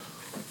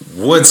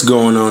What's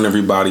going on,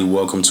 everybody?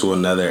 Welcome to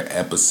another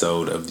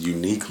episode of the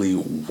Uniquely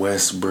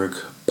Westbrook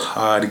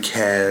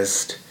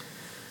podcast.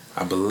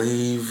 I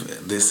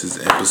believe this is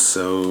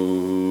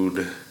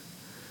episode,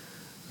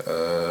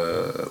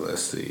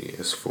 let's see,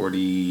 it's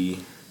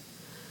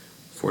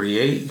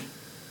 48,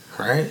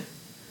 right?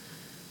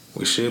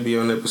 We should be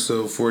on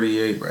episode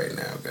 48 right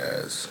now,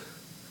 guys.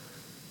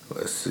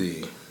 Let's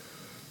see.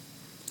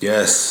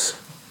 Yes,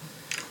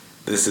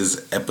 this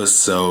is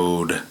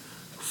episode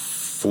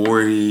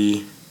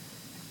 48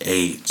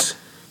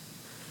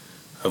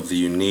 of the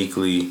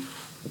Uniquely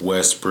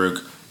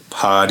Westbrook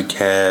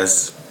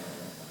podcast.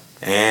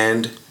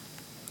 And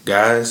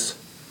guys,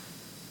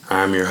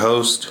 I'm your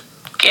host.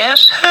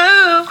 Guess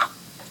who?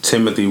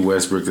 Timothy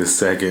Westbrook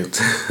II.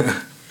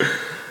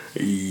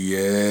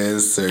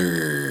 Yes,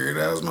 sir.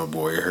 That was my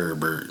boy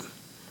Herbert.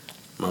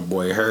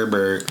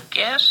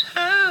 Guess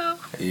who?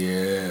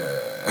 Yeah.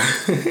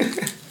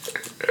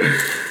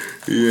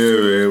 Yeah,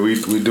 man, we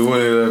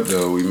doing it up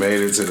though. We made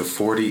it to the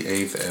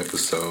 48th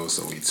episode,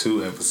 so we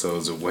 2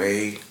 episodes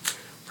away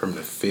from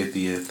the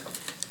 50th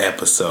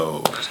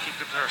episode. Let's keep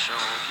the pressure on.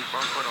 Keep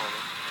on putting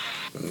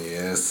on them.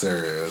 Yes,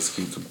 sir. Let's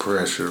keep the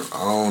pressure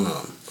on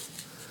them.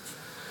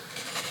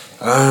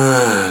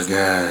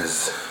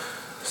 Guys.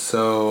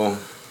 So,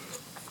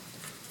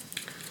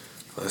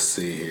 let's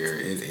see here.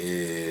 It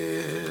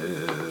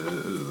is,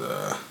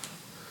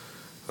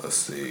 let's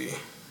see,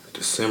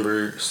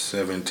 December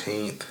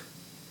 17th.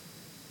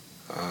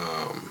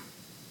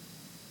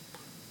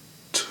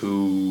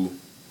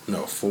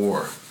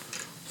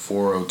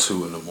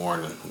 4:02 in the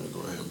morning. Let me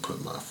go ahead and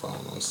put my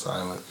phone on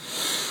silent.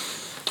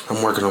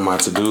 I'm working on my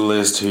to-do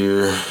list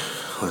here.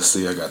 Let's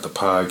see, I got the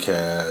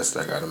podcast.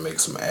 I got to make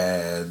some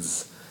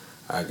ads.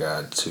 I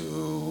got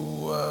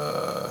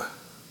to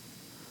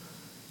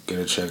get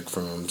a check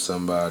from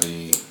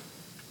somebody.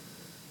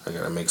 I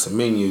got to make some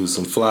menus,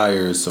 some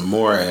flyers, some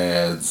more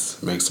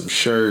ads, make some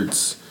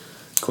shirts,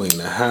 clean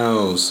the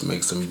house,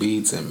 make some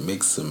beats, and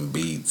mix some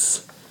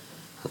beats.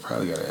 I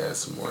probably got to add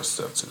some more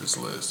stuff to this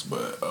list,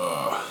 but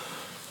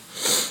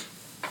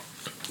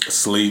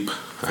sleep.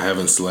 I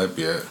haven't slept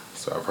yet,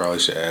 so I probably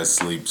should add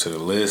sleep to the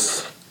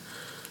list.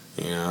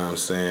 You know what I'm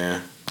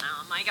saying?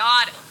 Oh my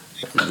god.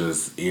 I'm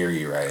just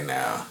eerie right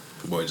now.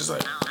 Boy, just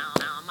like.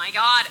 Oh my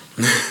god.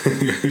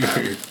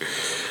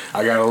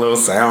 I got a little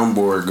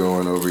soundboard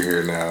going over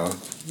here now.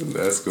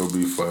 That's gonna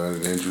be fun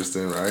and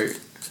interesting, right?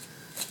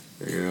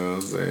 You know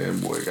what I'm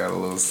saying? Boy, got a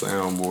little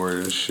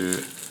soundboard and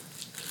shit.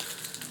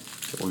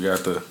 We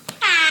got the...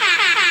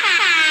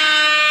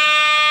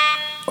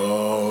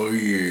 Oh,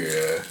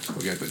 yeah.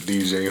 We got the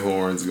DJ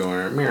horns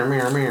going. Mirror,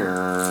 mirror,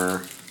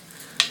 mirror.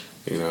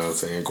 You know what I'm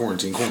saying?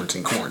 Quarantine.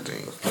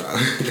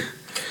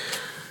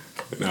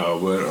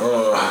 No, but,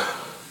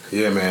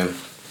 yeah, man.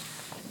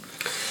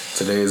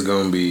 Today is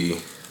going to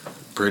be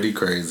pretty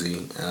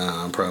crazy.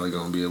 I'm probably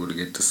going to be able to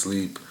get to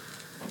sleep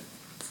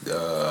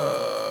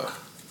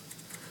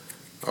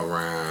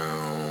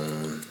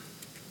around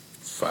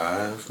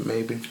 5,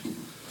 maybe.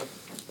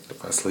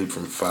 If I sleep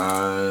from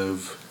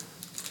 5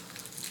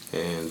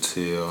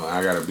 until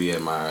I gotta be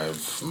at my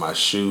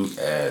shoot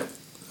at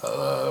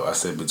I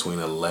said between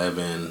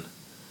 11,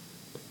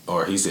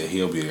 or he said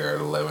he'll be there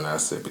at 11. I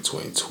said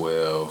between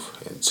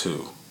 12 and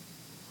 2.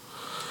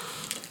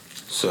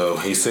 So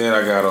he said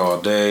I got all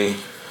day.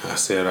 I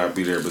said I'd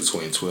be there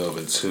between 12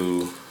 and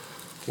 2,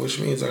 which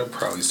means I'll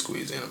probably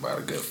squeeze in about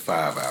a good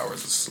 5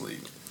 hours of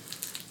sleep.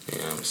 You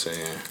know what I'm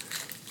saying?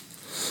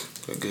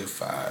 A good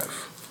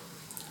 5.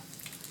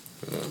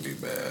 It won't be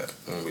bad.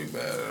 It won't be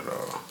bad at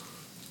all.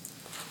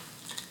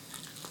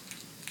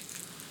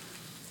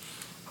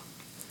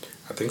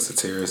 I think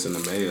Satiris and the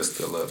Maya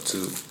still up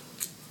too.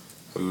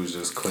 We was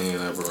just cleaning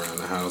up around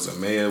the house, and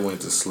Maya went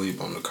to sleep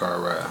on the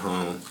car ride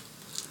home.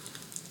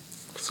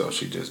 So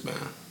she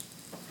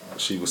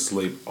was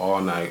asleep all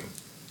night,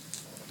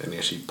 and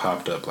then she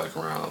popped up like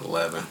around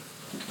 11,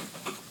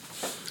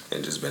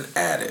 and just been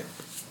at it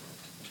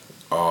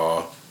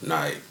all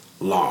night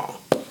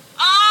long.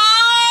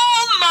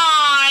 Oh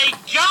my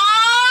god!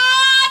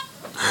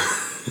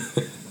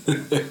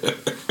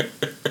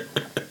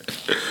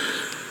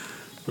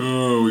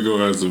 Oh, we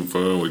gonna have some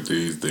fun with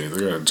these things. I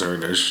gotta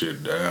turn that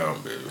shit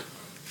down, baby.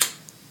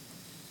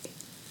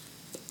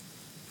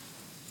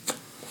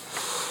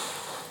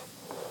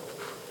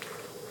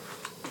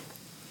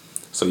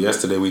 So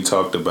yesterday we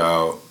talked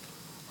about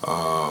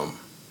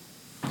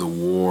the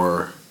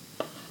war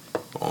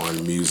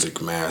on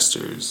music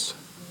masters.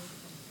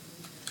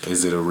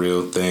 Is it a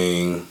real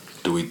thing?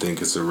 Do we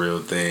think it's a real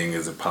thing?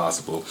 Is it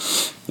possible?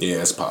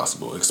 Yeah, it's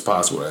possible. It's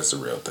possible that's a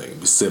real thing. Let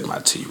me sip my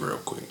tea real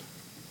quick.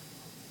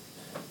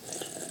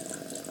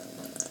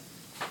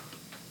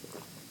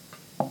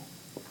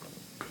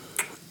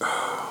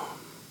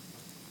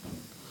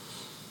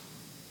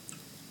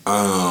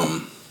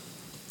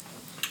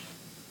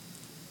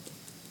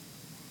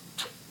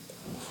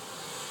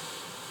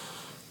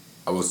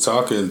 I was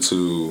talking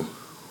to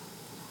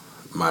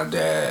my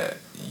dad.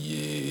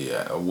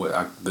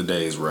 The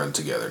days run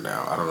together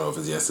now. I don't know if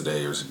it's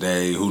yesterday or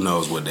today. Who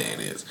knows what day it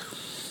is.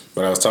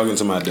 But I was talking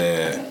to my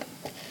dad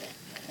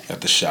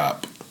at the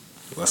shop.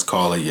 Let's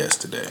call it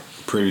yesterday.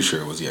 Pretty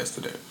sure it was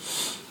yesterday.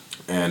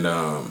 And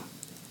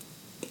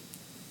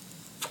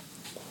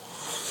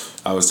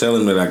I was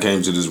telling him that I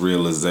came to this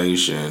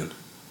realization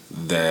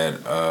that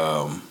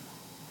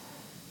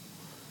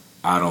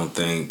I don't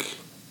think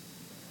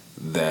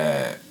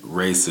that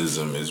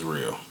racism is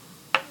real.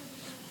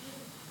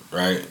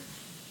 Right?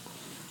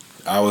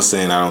 I was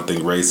saying I don't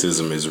think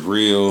racism is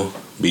real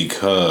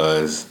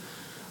because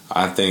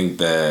I think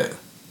that,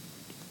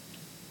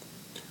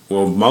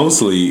 well,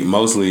 mostly,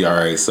 all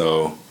right,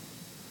 so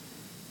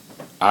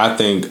I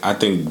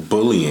think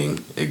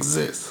bullying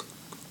exists,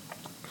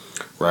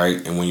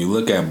 right? And when you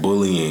look at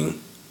bullying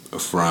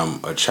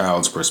from a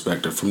child's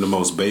perspective, from the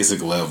most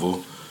basic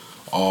level,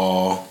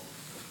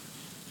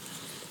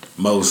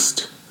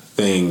 most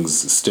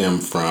things stem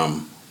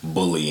from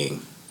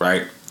bullying,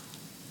 right?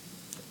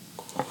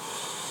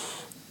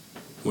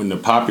 When the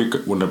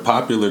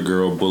popular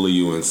girl bully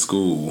you in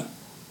school,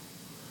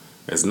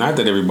 it's not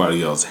that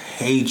everybody else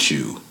hates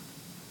you.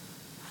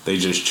 They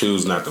just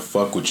choose not to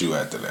fuck with you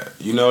after that.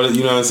 You know what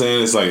I'm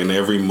saying? It's like in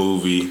every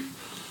movie,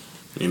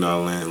 you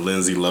know,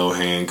 Lindsay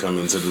Lohan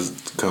come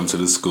to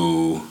the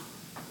school,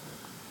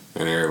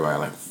 and everybody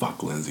like,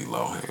 fuck Lindsay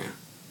Lohan.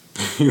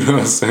 You know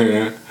what I'm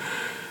saying?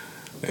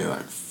 They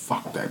like,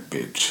 fuck that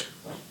bitch.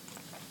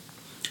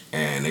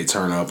 And they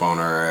turn up on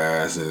her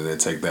ass, and they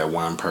take that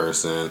one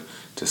person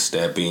to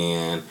step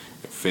in and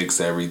fix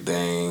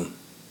everything.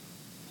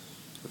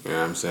 You know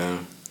what I'm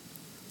saying?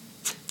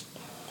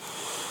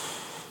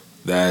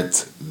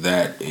 That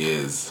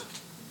is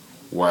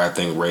where I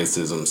think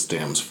racism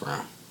stems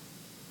from.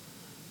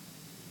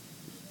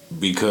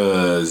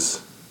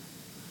 Because,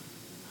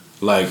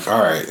 like,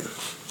 all right.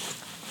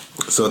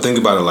 So think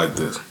about it like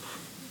this.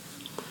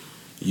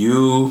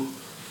 You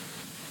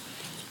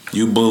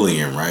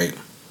bullying, right?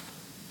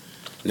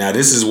 Now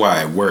this is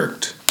why it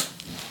worked.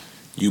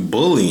 You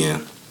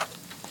bullying,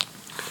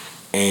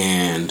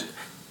 and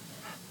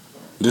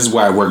this is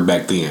why it worked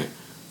back then.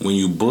 When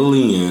you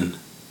bullying,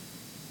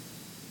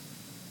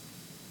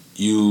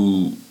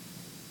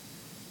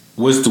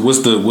 what's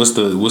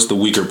the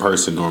weaker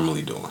person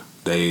normally doing?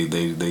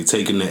 They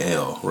taking the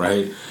L,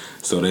 right?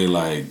 So they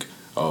like,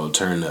 oh,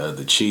 turn the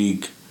other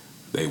cheek.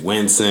 They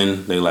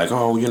wincing. They like,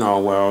 oh, you know,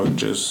 well,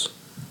 just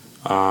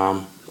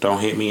don't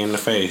hit me in the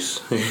face.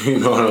 You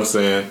know what I'm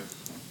saying?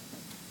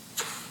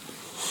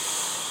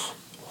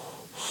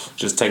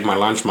 Just take my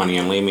lunch money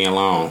and leave me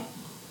alone.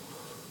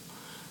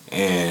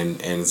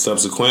 And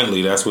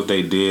subsequently, that's what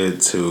they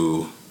did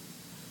to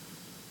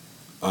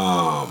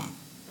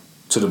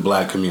the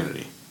black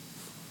community.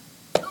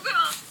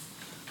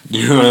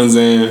 You know what I'm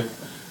saying?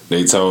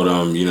 They told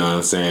them, you know what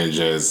I'm saying,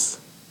 just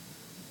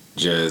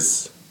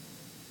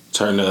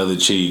turn the other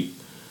cheek,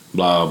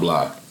 blah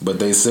blah. But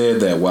they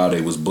said that while they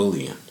was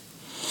bullying.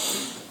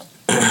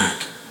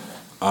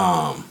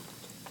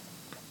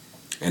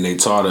 And they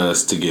taught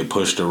us to get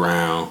pushed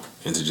around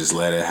and to just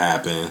let it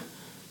happen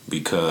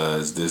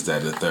because this,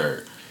 that, and the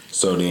third.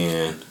 So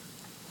then,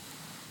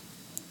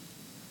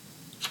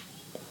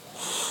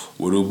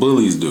 what do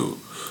bullies do?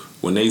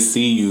 When they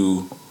see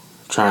you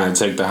trying to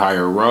take the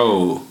higher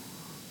road,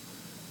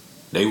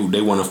 they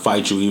want to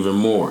fight you even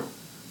more.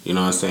 You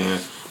know what I'm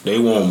saying? They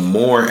want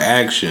more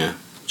action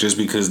just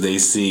because they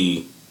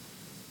see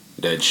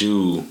that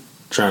you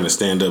trying to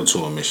stand up to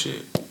them and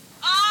shit.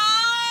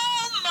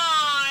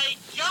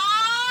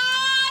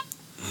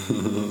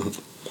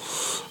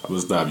 I'm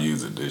gonna stop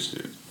using this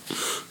shit.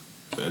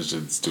 That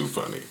shit's too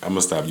funny. I'm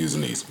gonna stop using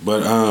these.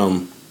 But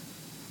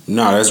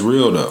no, that's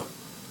real though.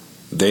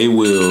 They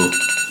will.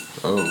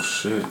 Oh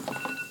shit!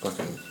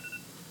 Fucking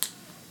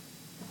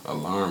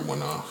alarm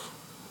went off.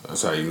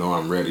 That's how you know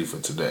I'm ready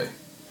for today.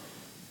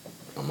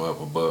 I'm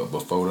up above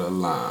before the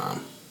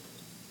alarm.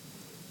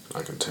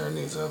 I can turn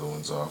these other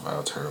ones off.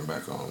 I'll turn them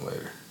back on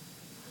later.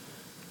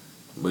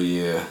 But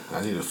yeah,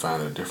 I need to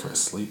find a different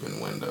sleeping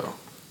window.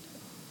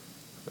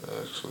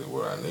 Actually,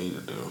 what I need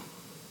to do.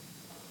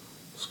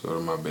 Let's go to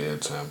my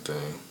bedtime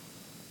thing.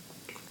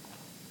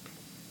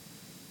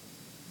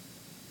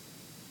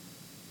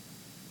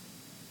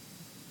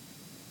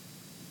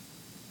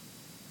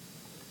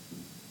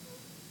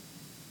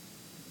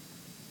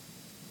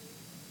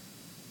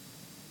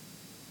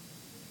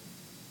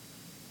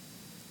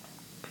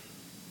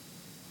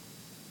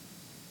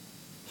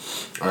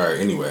 Alright,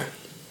 anyway.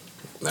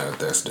 Now that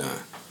that's done.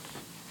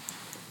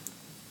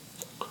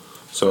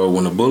 So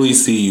when the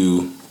bullies see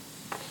you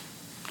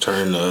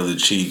turn the other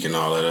cheek and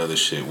all that other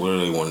shit, what do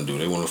they want to do?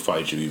 They want to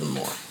fight you even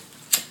more.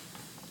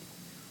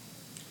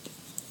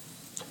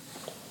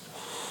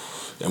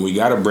 And we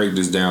got to break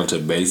this down to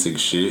basic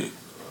shit.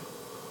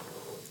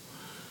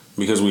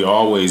 Because we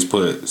always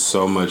put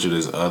so much of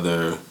this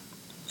other...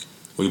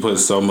 We put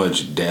so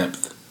much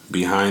depth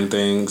behind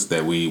things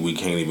that we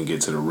can't even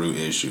get to the root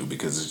issue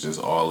because it's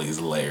just all these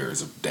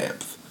layers of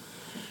depth.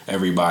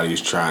 Everybody's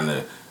trying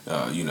to,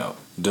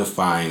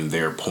 define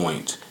their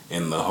point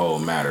in the whole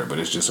matter, but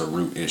it's just a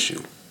root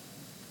issue.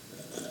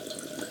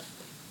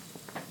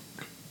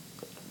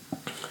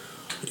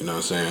 You know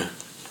what I'm saying?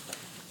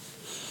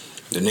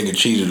 The nigga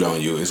cheated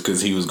on you. It's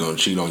because he was going to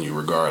cheat on you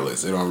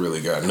regardless. It don't really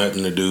got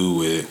nothing to do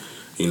with,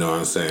 you know what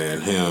I'm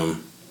saying,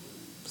 him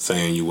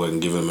saying you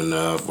wasn't giving him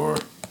enough or,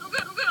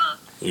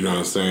 you know what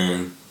I'm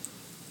saying?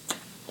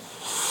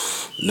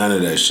 None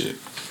of that shit.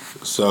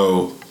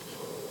 So,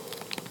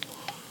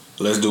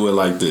 let's do it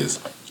like this.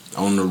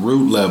 On the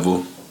root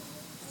level,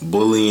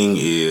 bullying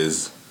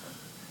is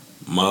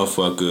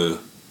motherfucker,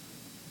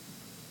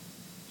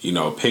 you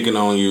know, picking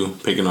on you,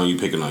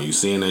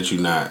 seeing that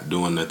you're not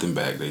doing nothing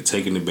back. They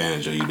taking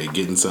advantage of you. They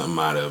getting something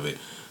out of it.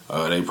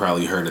 They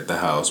probably hurt at the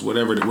house.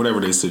 Whatever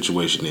their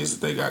situation is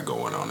that they got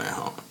going on at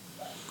home.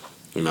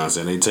 You know what I'm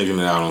saying? They taking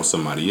it out on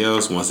somebody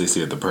else. Once they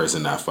see that the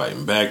person not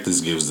fighting back, this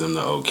gives them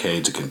the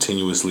okay to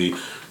continuously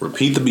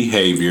repeat the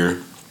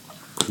behavior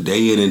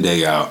day in and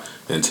day out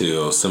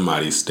until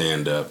somebody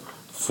stand up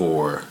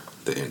for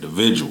the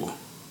individual.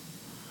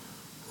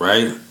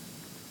 Right?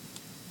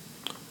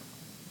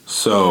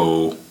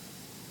 So,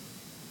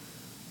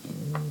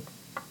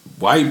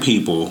 white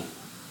people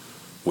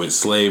with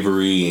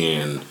slavery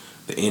and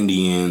the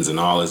Indians and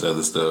all this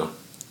other stuff,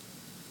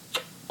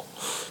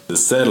 the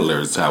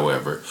settlers,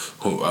 however,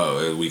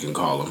 who we can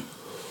call them,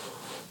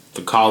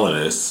 the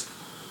colonists,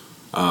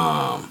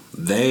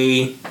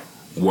 they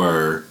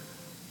were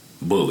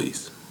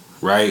bullies,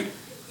 right?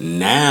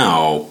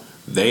 Now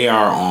they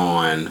are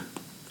on,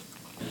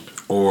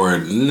 or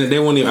they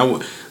won't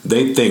even.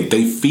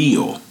 They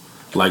feel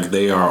like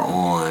they are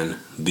on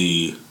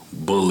the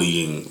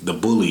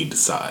bullied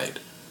side.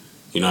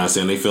 You know what I'm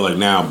saying? They feel like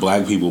now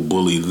black people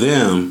bully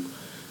them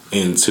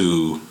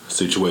into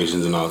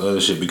situations and all the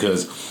other shit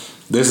because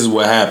this is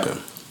what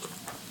happened.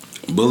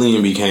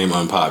 Bullying became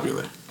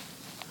unpopular.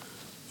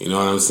 You know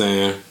what I'm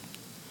saying?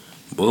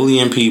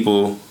 Bullying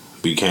people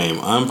became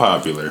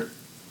unpopular.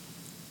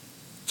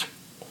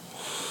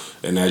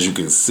 And as you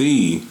can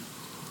see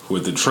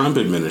with the Trump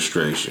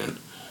administration,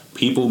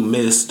 people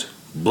missed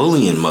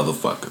bullying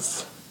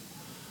motherfuckers.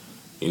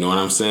 You know what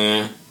I'm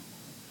saying?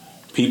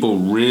 People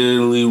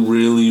really,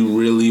 really,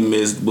 really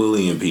missed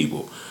bullying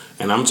people.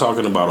 And I'm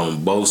talking about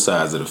on both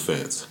sides of the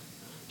fence.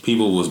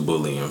 People was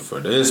bullying for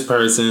this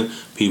person.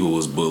 People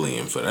was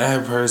bullying for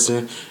that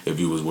person. If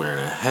you was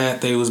wearing a hat,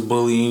 they was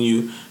bullying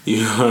you.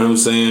 You know what I'm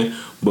saying?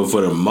 But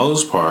for the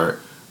most part,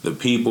 the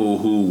people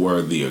who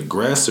were the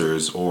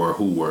aggressors or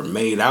who were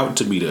made out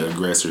to be the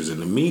aggressors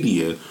in the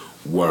media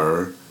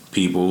were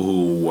people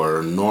who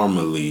were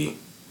normally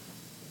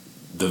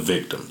the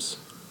victims.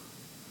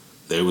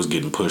 They was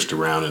getting pushed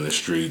around in the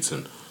streets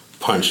and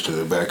punched in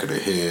the back of the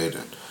head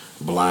and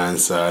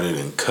blindsided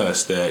and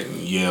cussed at and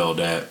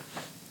yelled at.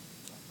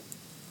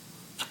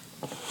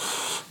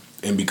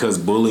 And because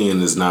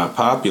bullying is not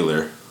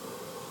popular,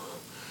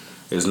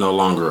 it's no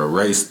longer a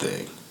race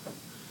thing.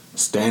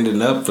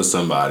 Standing up for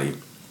somebody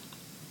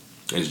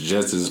is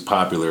just as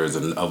popular as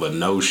of a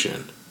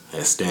notion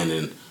as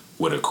standing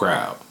with a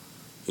crowd.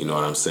 You know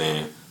what I'm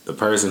saying? The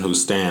person who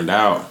stand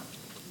out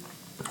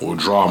will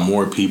draw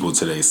more people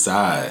to their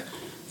side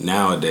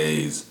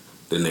nowadays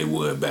than they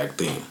would back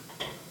then.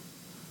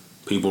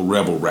 People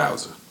rebel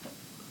rousing.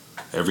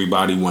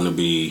 Everybody want to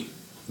be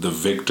the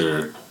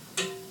victor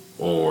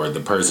or the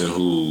person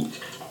who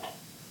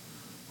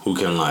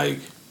can like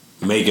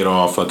make it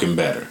all fucking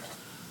better,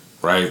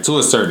 right? To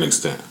a certain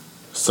extent.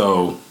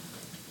 So,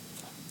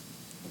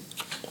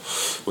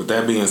 with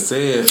that being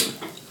said,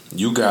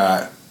 you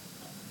got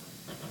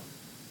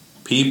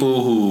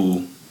people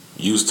who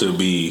used to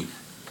be,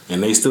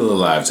 and they still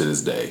alive to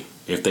this day.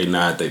 If they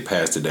not, they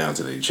passed it down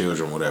to their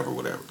children, whatever.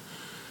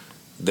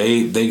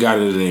 They got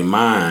it in their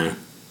mind,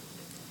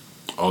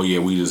 oh yeah,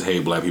 we just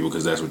hate black people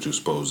because that's what you're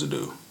supposed to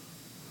do.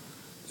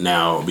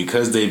 Now,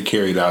 because they've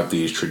carried out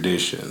these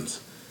traditions,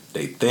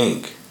 they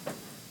think,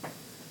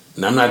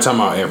 and I'm not talking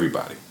about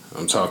everybody.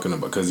 I'm talking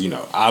about, because, you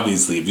know,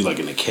 obviously if you're like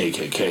in the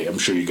KKK, I'm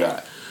sure you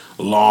got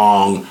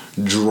long,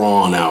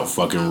 drawn out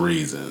fucking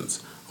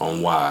reasons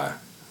on why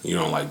you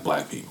don't like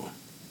black people.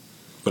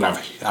 But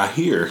I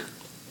hear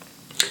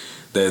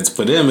that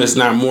for them, it's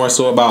not more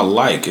so about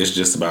like, it's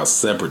just about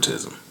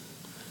separatism.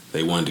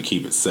 They wanted to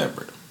keep it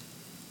separate.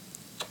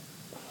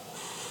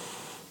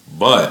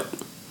 But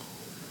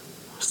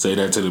say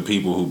that to the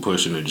people who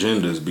pushing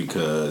agendas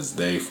because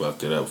they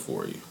fucked it up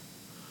for you.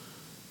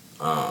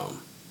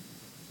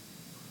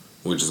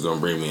 Which is going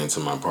to bring me into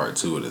my part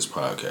 2 of this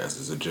podcast,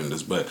 is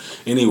agendas. But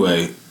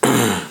anyway,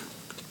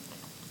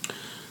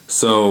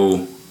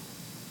 so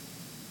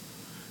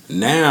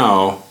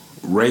now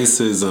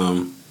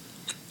racism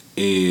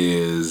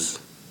is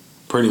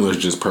pretty much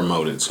just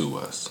promoted to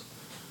us.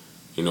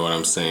 You know what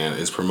I'm saying?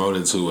 It's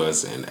promoted to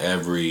us in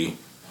every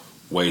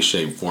way,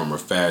 shape, form, or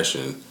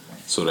fashion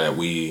so that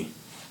we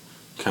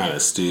kind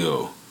of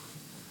still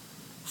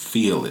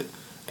feel it.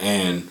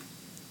 And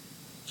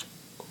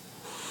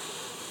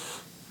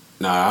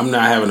now, I'm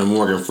not having a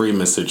Morgan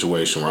Freeman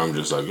situation where I'm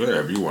just like, yeah,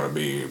 if you want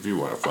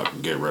to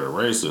fucking get rid of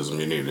racism,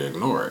 you need to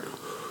ignore it.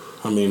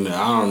 I mean,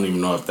 I don't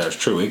even know if that's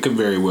true. It could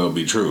very well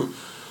be true.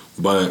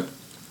 But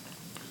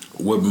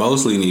what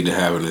mostly need to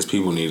happen is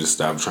people need to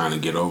stop trying to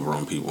get over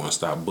on people and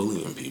stop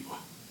bullying people.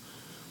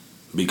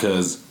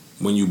 Because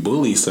when you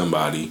bully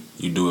somebody,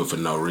 you do it for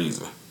no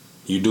reason.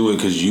 You do it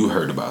because you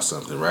heard about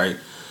something, right?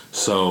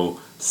 So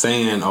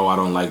saying, oh, I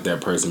don't like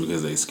that person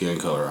because they skin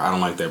color, or I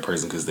don't like that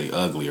person because they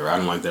ugly, or I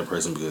don't like that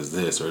person because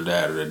this or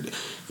that, or that,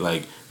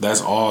 like,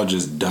 that's all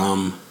just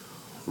dumb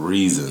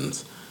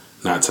reasons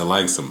not to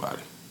like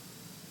somebody.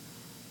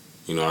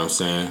 You know what I'm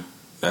saying?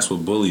 That's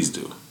what bullies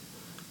do.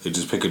 They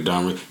just pick a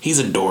dumb he's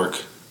a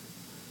dork.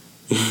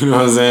 You know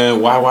what I'm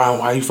saying?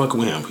 Why you fucking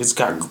with him? He's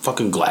got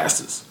fucking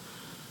glasses.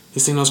 You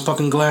seen those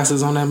fucking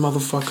glasses on that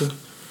motherfucker?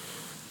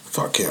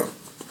 Fuck him.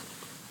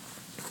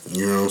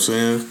 You know what I'm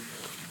saying?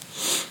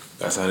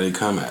 That's how they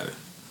come at it.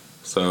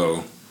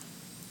 So,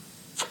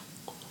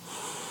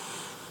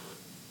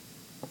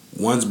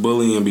 once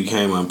bullying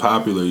became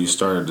unpopular, you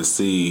started to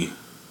see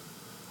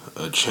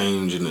a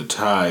change in the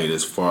tide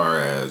as far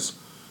as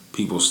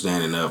people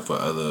standing up for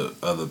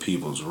other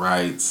people's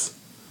rights.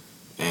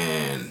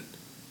 And,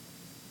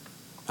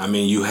 I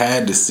mean, you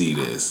had to see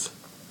this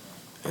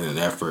in an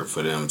effort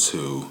for them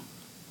to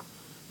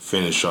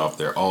finish off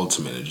their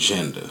ultimate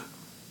agenda,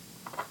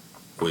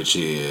 which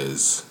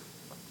is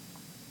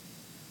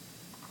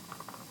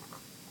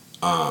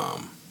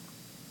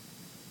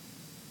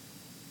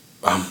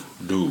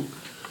dude,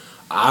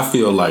 I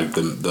feel like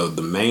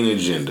the main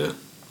agenda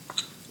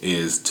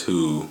is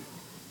to,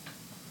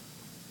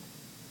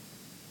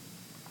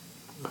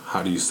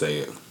 how do you say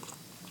it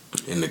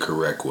in the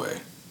correct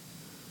way?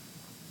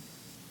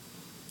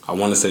 I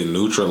want to say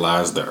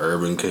neutralize the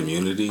urban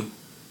community.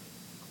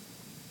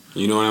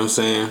 You know what I'm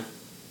saying?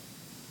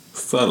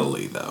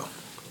 Subtly, though.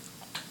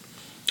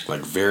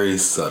 Like, very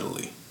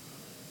subtly.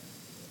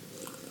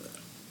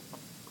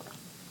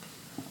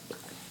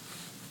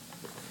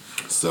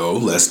 So,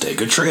 let's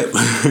take a trip.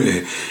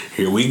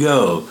 Here we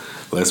go.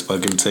 Let's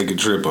fucking take a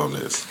trip on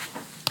this.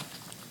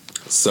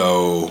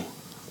 So,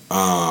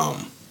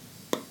 my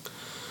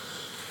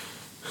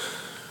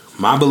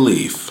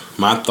belief,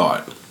 my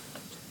thought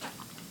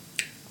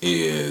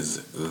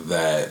is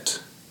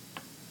that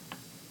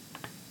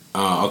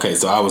okay,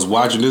 so I was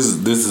watching this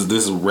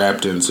is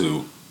wrapped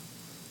into,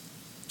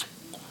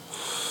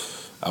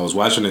 I was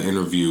watching an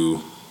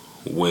interview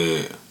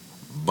with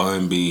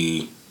Bun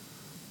B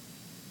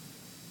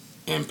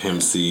and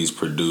Pimp C's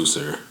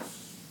producer,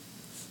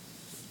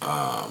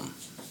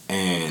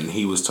 and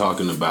he was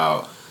talking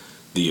about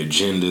the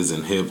agendas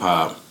in hip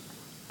hop,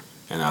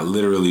 and I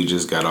literally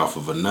just got off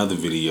of another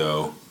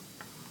video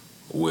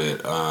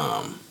with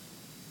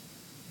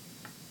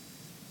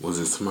was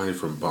it somebody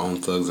from Bone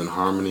Thugs and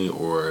Harmony,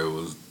 or it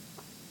was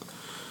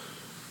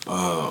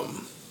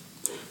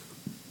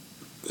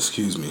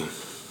excuse me,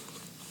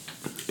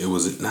 it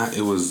was not,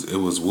 it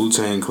was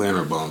Wu-Tang Clan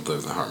or Bone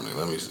Thugs and Harmony.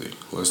 Let me see,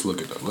 let's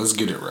look it up, let's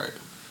get it right.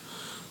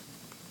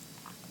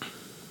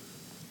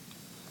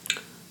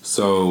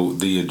 So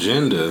the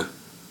agenda,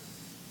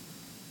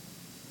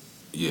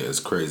 yeah, it's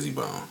Krayzie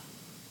Bone.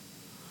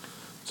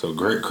 So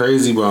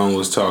Krayzie Bone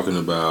was talking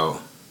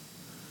about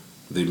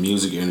the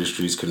music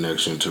industry's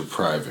connection to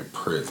private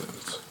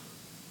prisons.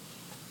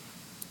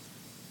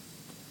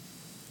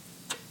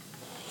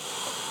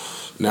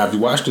 Now, if you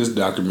watch this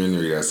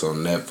documentary that's on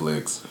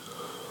Netflix,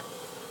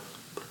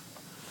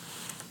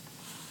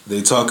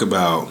 they talk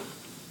about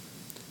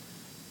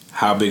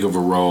how big of a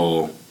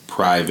role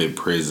private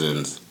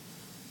prisons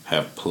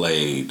have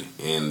played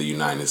in the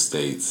United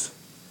States,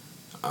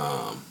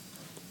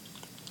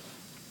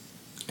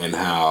 and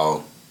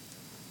how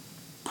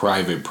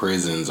private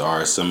prisons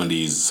are some of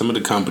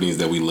the companies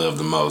that we love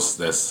the most.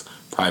 That's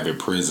private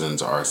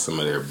prisons are some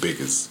of their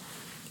biggest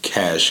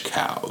cash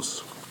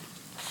cows,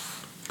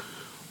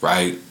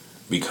 right?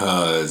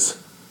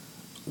 Because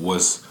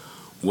what's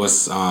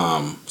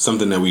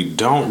something that we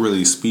don't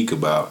really speak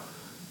about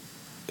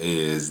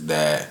is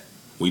that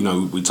we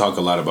talk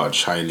a lot about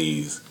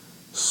Chinese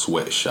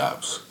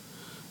sweatshops.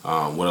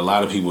 What a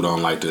lot of people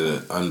don't like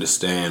to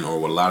understand, or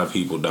what a lot of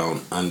people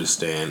don't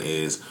understand,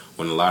 is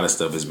when a lot of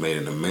stuff is made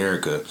in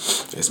America,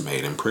 it's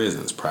made in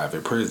prisons,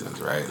 private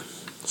prisons, right?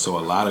 So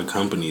a lot of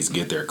companies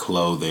get their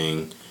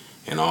clothing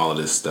and all of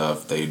this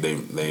stuff, they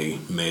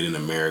made in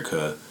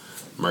America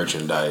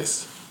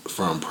merchandise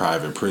from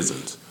private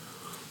prisons,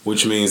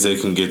 which means they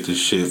can get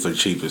this shit for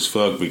cheap as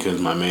fuck because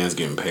my man's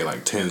getting paid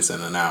like 10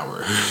 cents an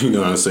hour. You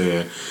know what I'm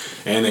saying?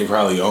 And they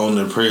probably own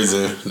the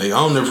prison. They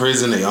own the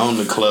prison, they own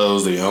the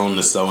clothes, they own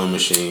the sewing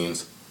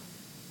machines.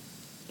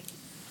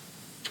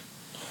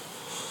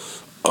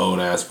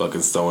 Old ass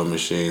fucking sewing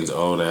machines,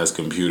 old ass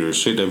computers,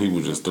 shit that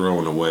people just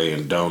throwing away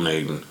and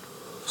donating.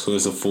 So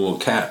it's a full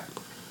cap.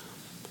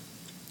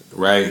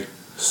 Right?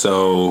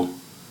 So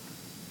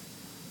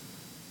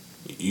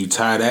you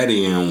tie that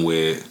in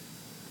with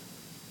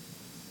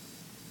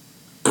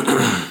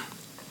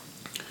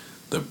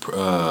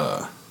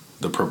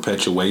the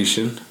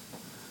perpetuation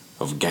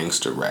of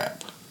gangster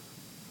rap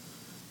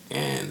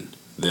and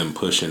them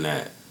pushing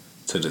that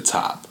to the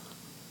top,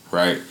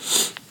 right?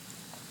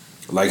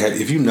 Like,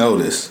 if you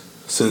notice,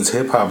 since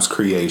hip hop's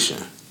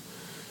creation,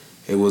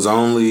 it was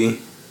only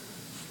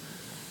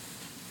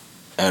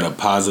at a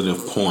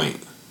positive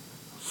point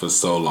for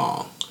so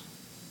long.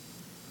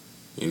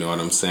 You know what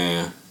I'm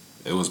saying?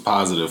 It was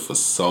positive for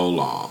so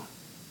long.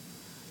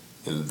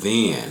 And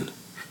then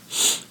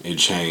it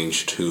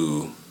changed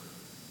to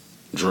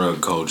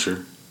drug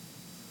culture.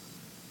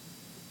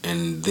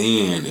 And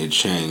then it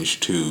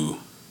changed to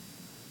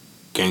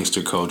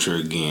gangster culture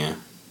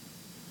again.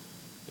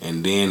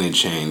 And then it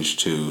changed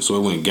to, so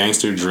it went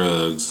gangster,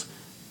 drugs,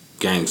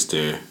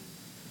 gangster.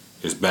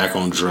 It's back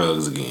on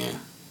drugs again.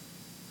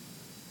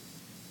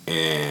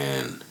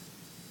 And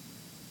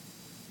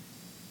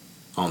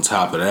on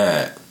top of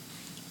that,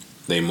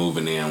 they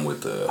moving in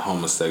with the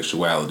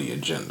homosexuality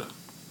agenda.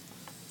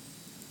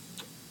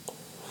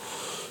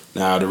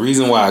 Now, the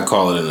reason why I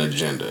call it an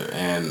agenda,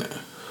 and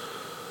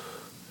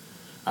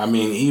I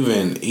mean,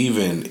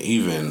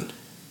 even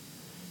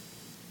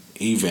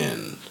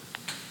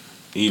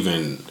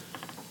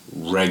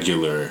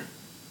regular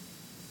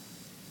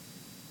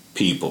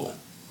people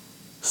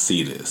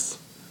see this.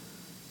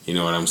 You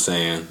know what I'm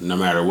saying? No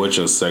matter what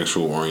your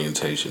sexual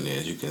orientation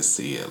is, you can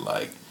see it.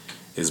 Like,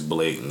 it's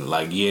blatant.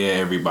 Like, yeah,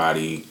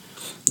 everybody,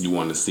 you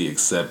want to see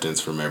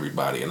acceptance from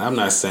everybody. And I'm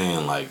not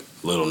saying, like,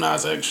 Lil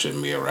Nas X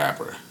shouldn't be a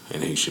rapper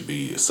and he should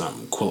be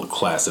something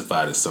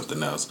classified as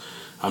something else.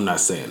 I'm not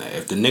saying that.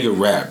 If the nigga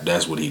rap,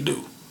 that's what he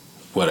do.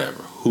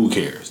 Whatever. Who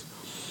cares?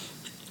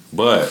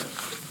 But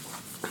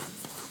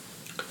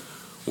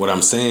what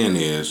I'm saying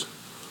is,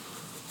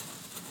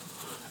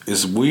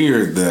 it's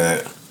weird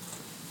that,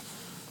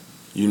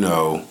 you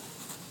know,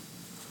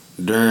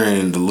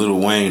 during the Lil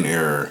Wayne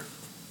era,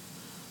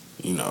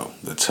 you know,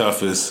 the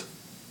toughest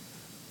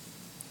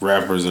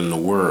rappers in the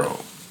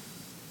world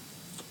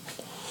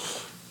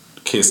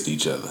kissed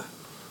each other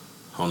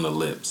on the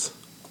lips.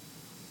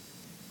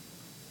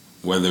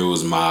 Whether it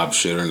was mob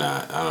shit or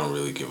not, I don't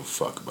really give a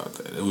fuck about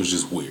that. It was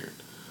just weird.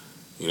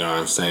 You know what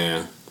I'm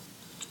saying?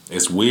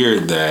 It's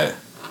weird that,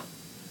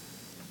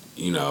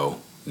 you know,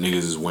 niggas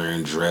is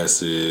wearing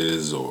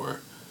dresses or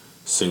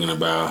singing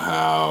about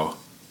how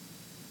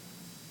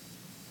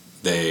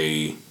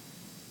they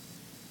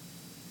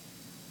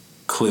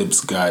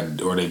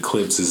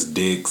clips his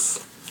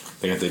dicks.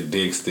 They got their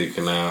dick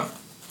sticking out.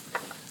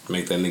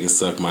 Make that nigga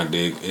suck my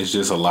dick. It's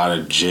just a lot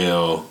of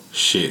jail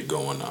shit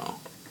going on.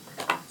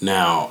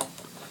 Now,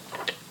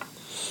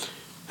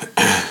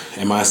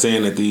 am I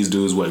saying that these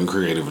dudes wasn't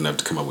creative enough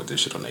to come up with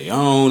this shit on their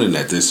own and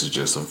that this is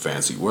just some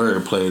fancy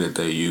wordplay that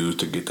they use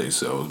to get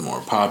themselves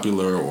more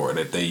popular or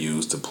that they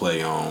use to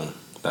play on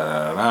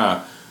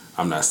da-da-da-da?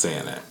 I'm not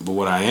saying that. But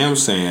what I am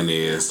saying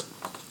is,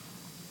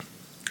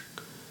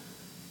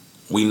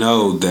 we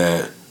know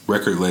that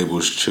record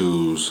labels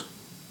choose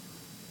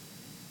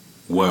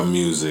what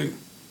music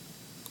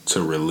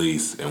to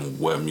release and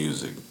what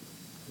music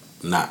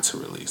not to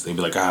release. They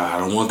be like, I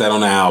don't want that on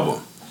the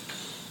album.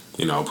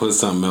 You know, put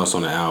something else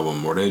on the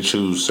album. Or they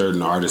choose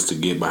certain artists to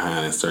get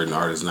behind and certain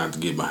artists not to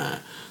get behind.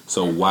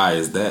 So why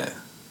is that?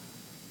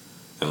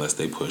 Unless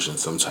they pushing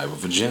some type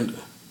of agenda.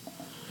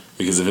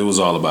 Because if it was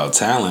all about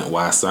talent,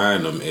 why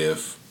sign them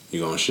if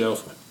you're going to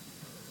shelf it?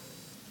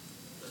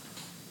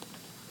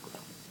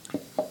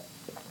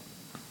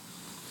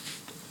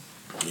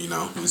 You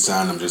know, you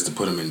sign them just to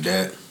put them in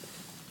debt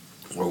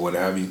or what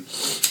have you.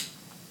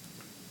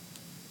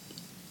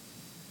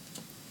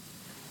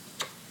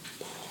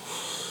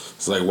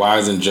 It's like, why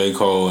isn't J.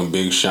 Cole and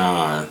Big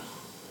Sean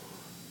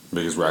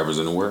biggest rappers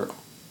in the world?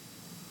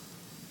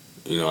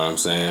 You know what I'm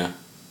saying?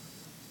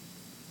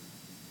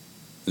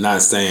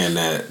 Not saying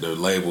that the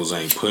labels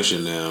ain't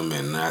pushing them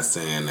and not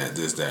saying that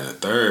this, that, and the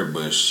third,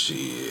 but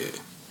shit.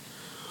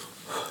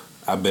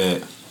 I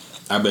bet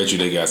you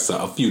they got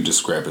a few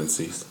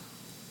discrepancies.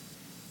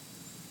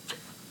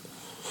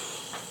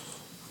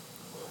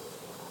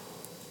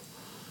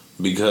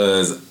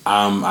 Because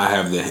I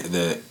have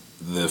the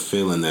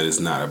feeling that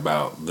it's not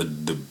about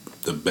the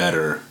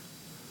betterment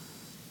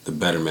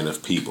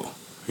of people.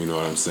 You know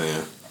what I'm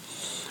saying?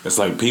 It's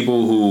like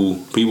people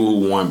who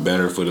want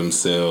better for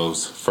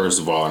themselves,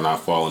 first of all, are not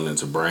falling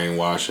into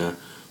brainwashing.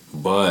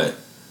 But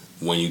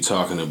when you're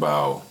talking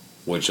about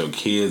what your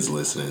kids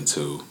listening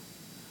to,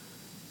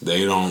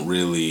 they don't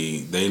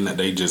really,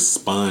 they just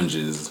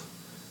sponges.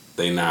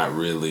 They not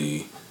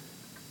really,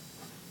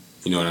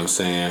 you know what I'm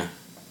saying?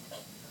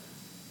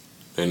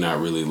 They're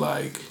not really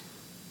like,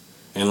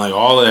 and like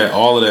all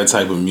of that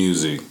type of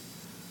music,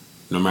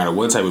 no matter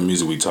what type of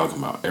music we talking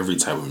about, every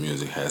type of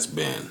music has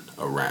been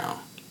around.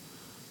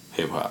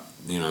 Hip hop,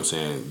 you know what I'm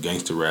saying?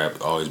 Gangster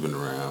rap always been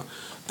around.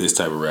 This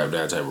type of rap,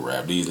 that type of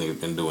rap. These niggas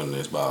been doing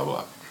this, blah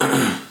blah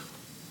blah.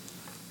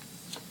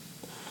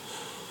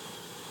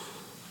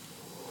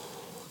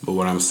 But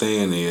what I'm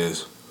saying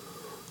is,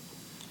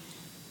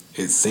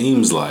 it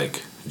seems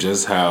like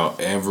just how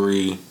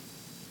every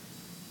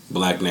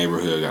black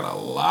neighborhood got a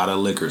lot of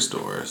liquor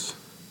stores.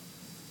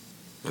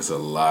 It's a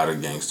lot of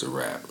gangster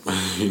rap.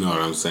 You know what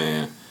I'm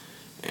saying?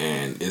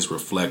 And it's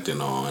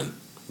reflecting on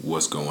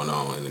what's going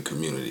on in the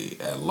community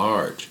at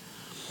large.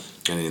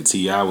 And then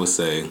T.I. would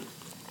say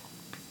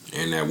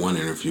in that one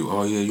interview,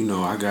 oh yeah, you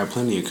know, I got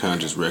plenty of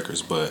conscious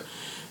records, but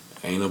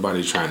ain't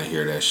nobody trying to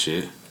hear that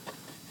shit.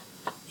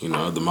 You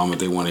know, the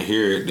moment they want to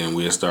hear it, then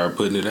we'll start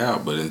putting it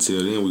out. But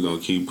until then, we're going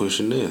to keep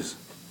pushing this.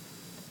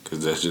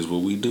 Because that's just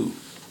what we do.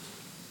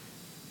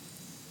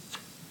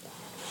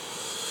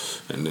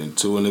 And then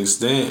to an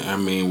extent, I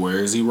mean, where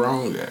is he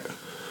wrong at?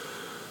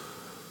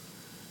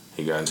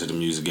 He got into the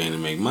music game to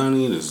make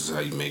money. This is how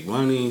you make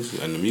money.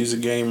 In the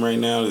music game right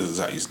now, this is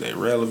how you stay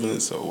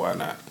relevant. So why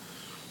not?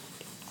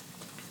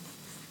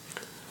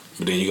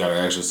 But then you got to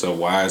ask yourself,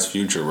 why is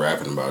Future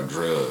rapping about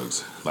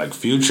drugs? Like,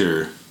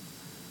 Future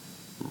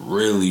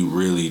really,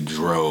 really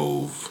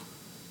drove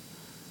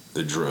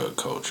the drug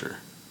culture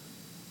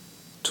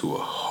to a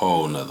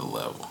whole nother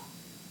level.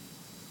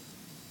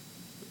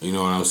 You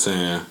know what I'm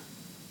saying?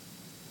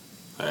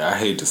 I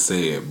hate to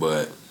say it,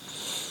 but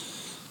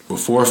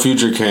before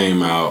Future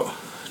came out,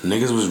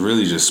 niggas was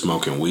really just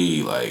smoking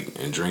weed, like,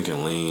 and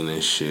drinking lean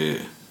and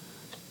shit.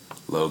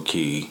 Low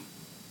key.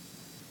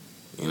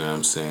 You know what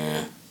I'm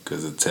saying?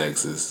 Because of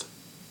Texas.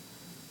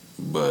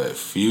 But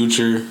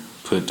Future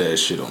put that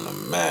shit on the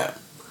map.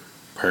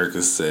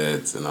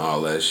 Percocets and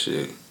all that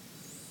shit.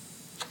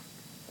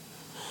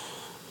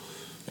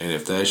 And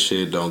if that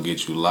shit don't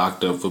get you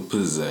locked up for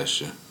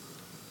possession,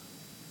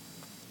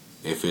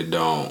 if it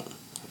don't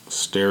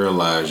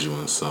sterilize you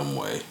in some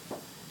way,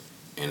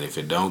 and if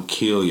it don't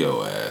kill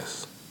your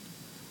ass,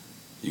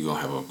 you gonna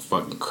have a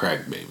fucking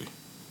crack baby.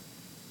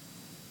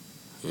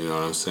 You know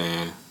what I'm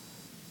saying?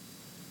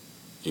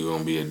 You're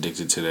gonna be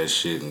addicted to that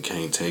shit and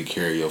can't take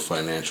care of your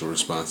financial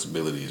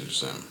responsibilities or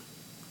something.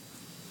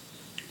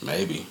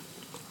 Maybe.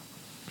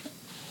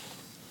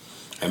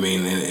 I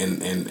mean,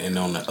 and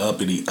on the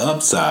uppity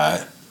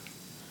upside,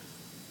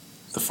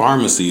 the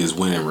pharmacy is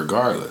winning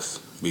regardless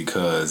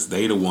because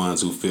they the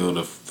ones who fill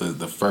the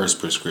first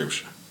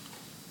prescription.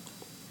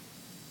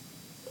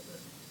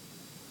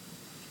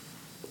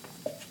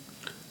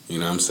 You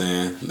know what I'm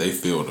saying? They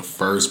fill the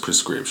first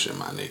prescription,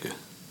 my nigga.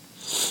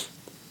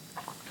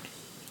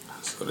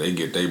 So they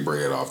get their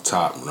bread off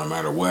top no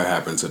matter what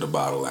happened to the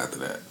bottle after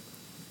that.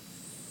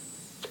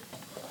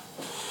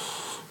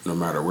 No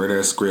matter where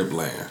that script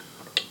land.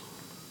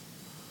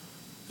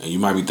 And you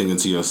might be thinking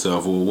to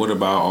yourself, well, what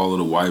about all of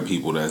the white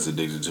people that's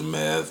addicted to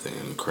meth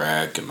and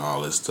crack and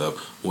all this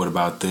stuff? What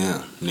about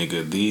them?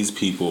 Nigga, these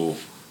people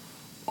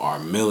are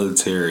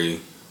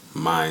military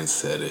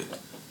mindseted.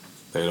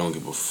 They don't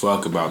give a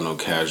fuck about no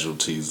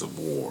casualties of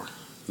war.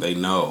 They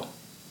know.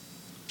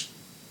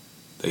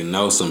 They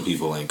know some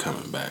people ain't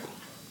coming back.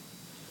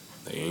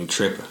 They ain't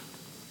tripping.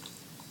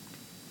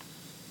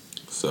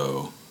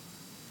 So,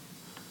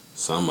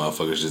 some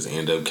motherfuckers just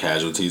end up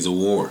casualties of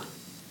war.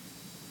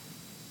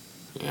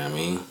 You know what I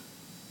mean?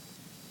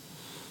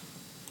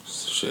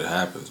 Shit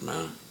happens,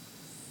 man.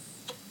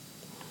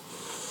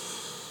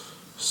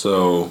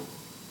 So,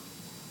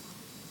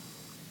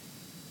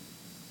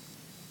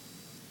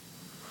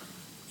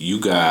 you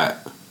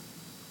got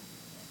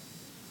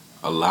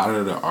a lot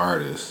of the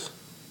artists,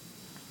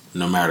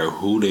 no matter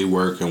who they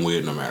working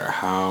with, no matter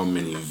how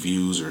many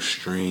views or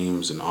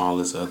streams and all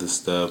this other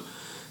stuff,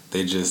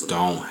 they just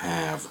don't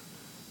have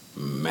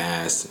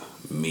mass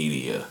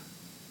media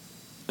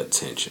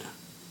attention.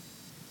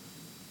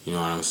 You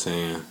know what I'm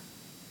saying?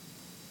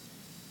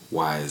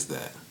 Why is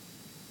that?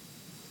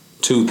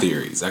 Two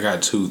theories. I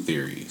got two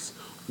theories.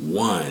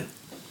 One,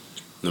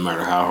 no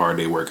matter how hard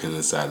they work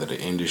inside of the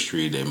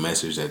industry, their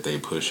message that they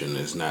pushing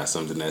is not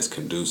something that's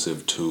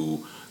conducive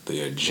to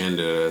the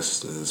agenda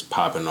that's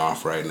popping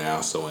off right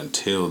now. So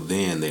until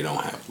then, they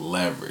don't have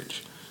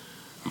leverage.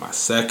 My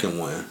second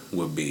one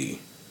would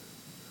be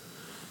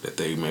that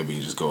they maybe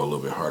just go a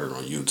little bit harder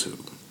on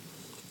YouTube.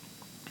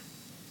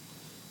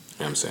 You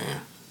know what I'm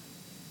saying?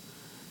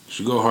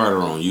 You go harder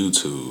on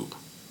YouTube,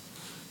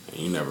 and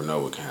you never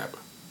know what can happen.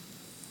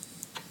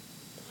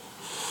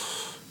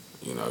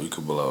 You know, you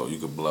could blow up. You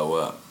could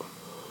blow out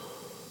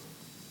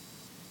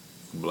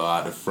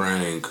the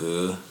frame,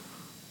 cuz.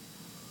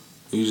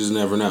 You just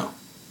never know.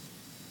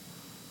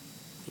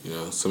 You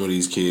know, some of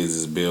these kids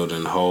is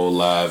building whole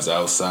lives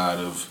outside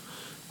of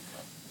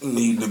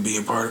needing to be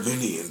a part of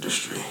any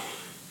industry.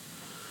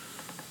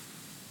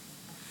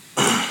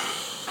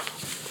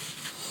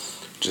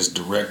 Just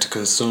direct to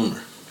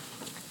consumer.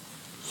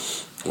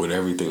 With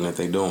everything that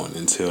they doing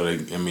until they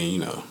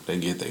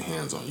get their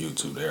hands on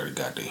YouTube. They already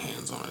got their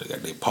hands on it. They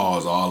got their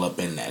paws all up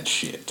in that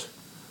shit.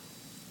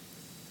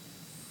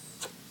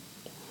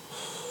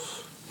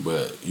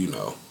 But, you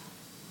know,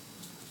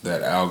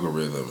 that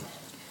algorithm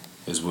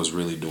is what's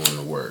really doing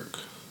the work.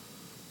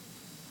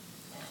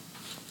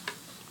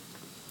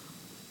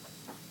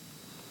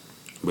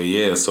 But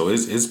yeah, so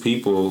it's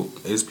people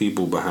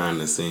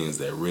behind the scenes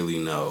that really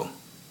know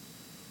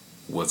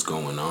what's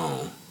going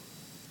on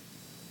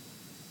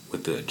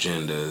with the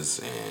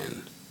agendas.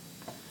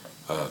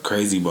 And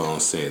Crazy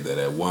Bones said that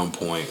at one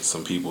point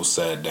some people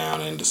sat down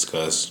and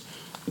discussed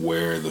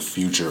where the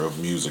future of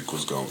music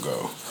was gonna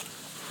go,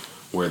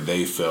 where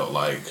they felt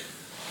like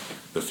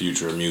the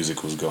future of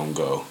music was gonna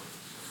go,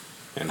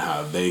 and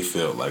how they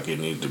felt like it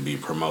needed to be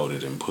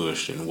promoted and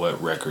pushed, and what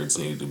records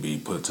needed to be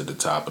put to the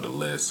top of the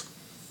list,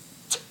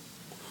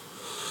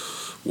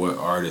 what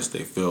artists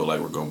they felt like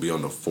were gonna be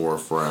on the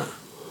forefront.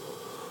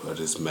 or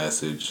this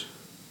message.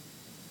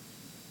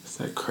 Is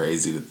that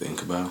crazy to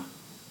think about?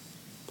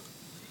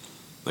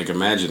 Like,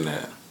 imagine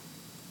that.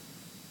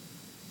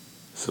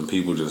 Some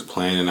people just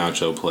planning out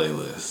your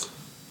playlist.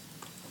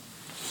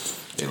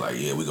 They're like,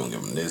 yeah, we're going to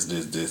give them this,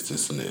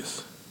 and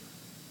this.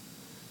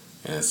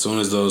 And as soon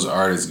as those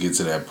artists get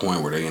to that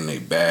point where they in their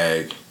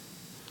bag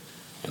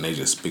and they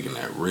just speaking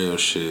that real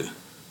shit,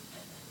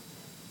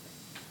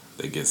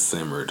 they get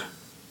simmered.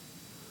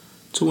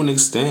 To an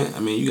extent. I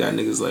mean, you got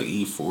niggas like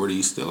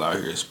E40 still out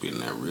here speaking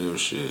that real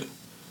shit.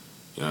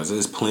 You know,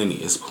 it's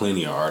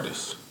plenty of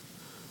artists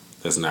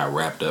that's not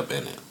wrapped up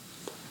in it.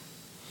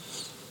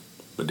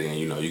 But then,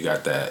 you know, you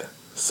got that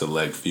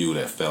select few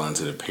that fell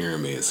into the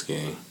pyramid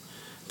scheme.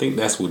 I think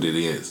that's what it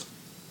is.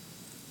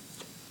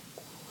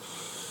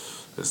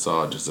 It's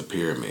all just a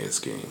pyramid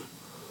scheme.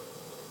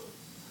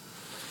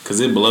 Because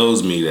it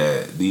blows me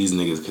that these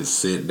niggas could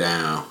sit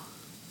down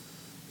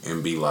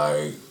and be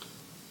like,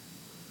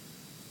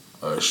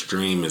 a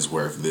stream is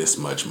worth this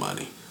much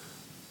money.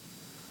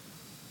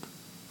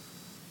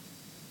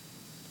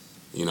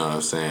 You know what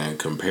I'm saying?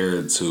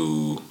 Compared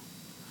to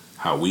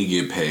how we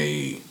get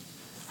paid,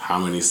 how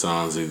many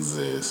songs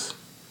exist,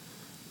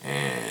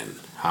 and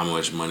how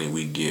much money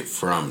we get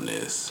from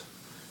this,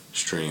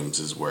 streams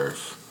is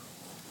worth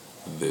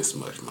this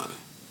much money.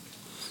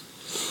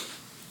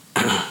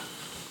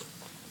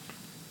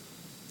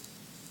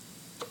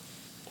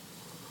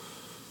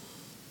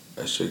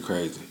 That shit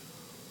crazy.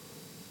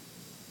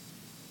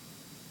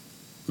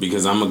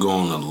 Because I'm going to go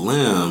on a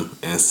limb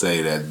and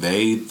say that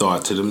they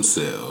thought to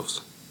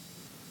themselves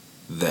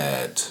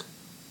that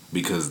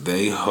because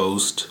they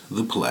host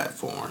the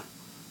platform,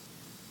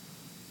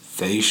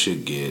 they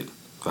should get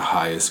the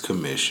highest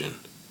commission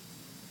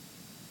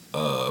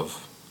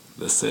of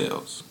the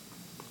sales.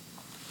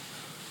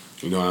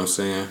 You know what I'm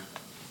saying?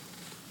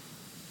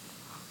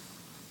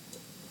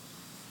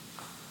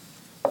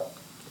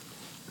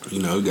 You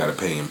know, you got to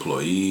pay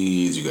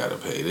employees, you got to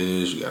pay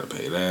this, you got to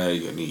pay that,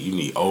 you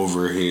need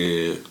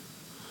overhead.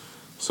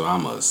 So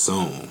I'm going to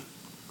assume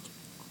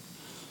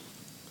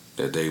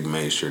that they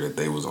made sure that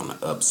they was on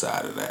the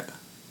upside of that.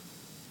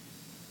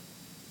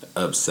 The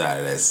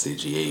upside of that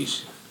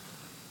situation.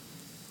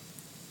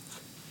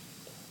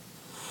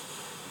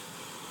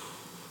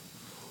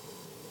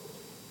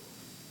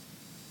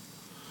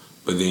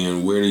 But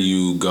then where do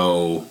you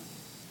go?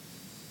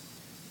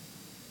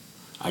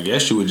 I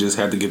guess you would just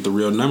have to get the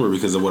real number,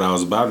 because of what I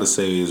was about to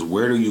say is,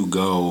 where do you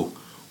go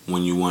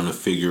when you want to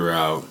figure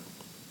out?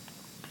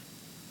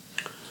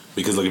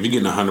 Because like, if you're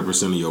getting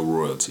 100% of your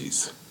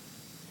royalties,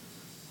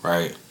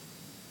 right?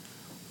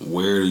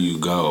 Where do you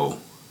go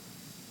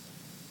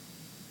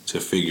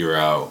to figure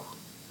out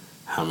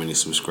how many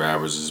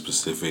subscribers a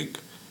specific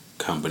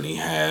company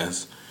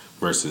has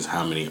versus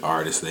how many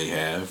artists they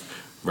have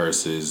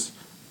versus,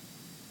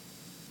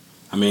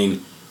 I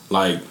mean,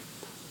 like,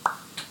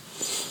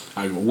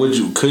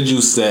 could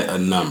you set a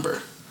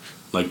number?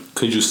 Like,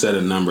 could you set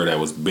a number that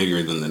was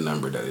bigger than the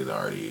number that it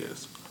already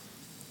is?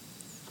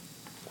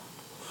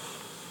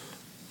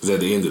 Because at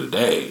the end of the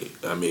day,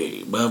 I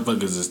mean,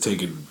 motherfuckers is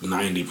taking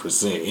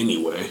 90%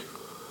 anyway.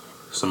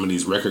 Some of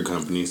these record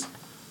companies,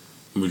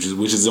 which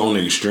is on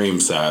the extreme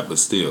side, but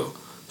still,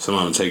 some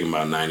of them taking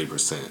about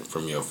 90%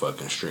 from your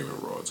fucking streaming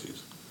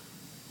royalties,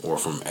 or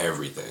from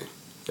everything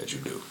that you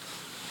do.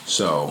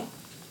 So,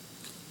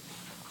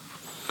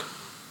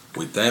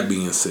 with that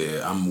being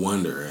said, I'm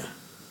wondering,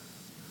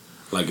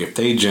 like, if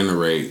they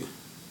generate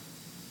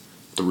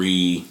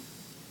 3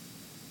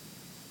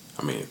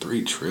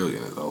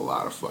 trillion is a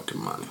lot of fucking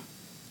money.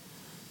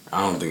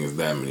 I don't think it's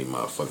that many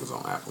motherfuckers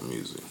on Apple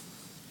Music.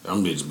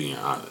 I'm just being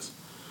honest.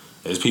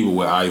 There's people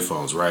with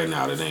iPhones right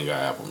now that ain't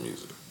got Apple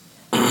Music.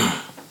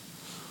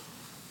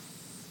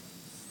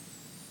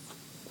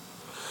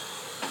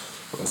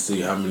 Let's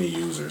see how many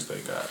users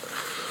they got.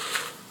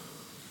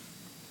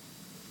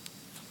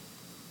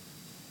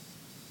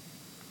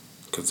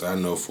 Because I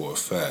know for a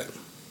fact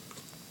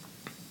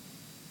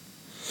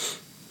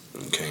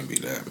it can't be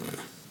that, man.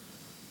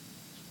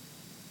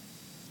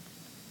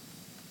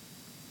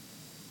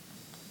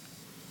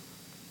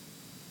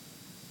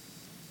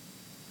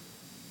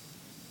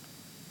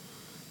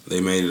 They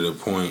made it a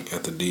point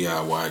at the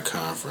DIY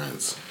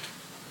conference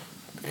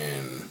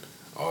in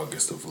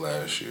August of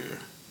last year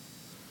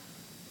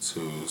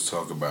to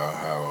talk about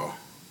how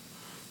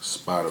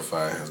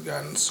Spotify has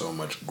gotten so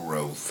much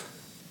growth.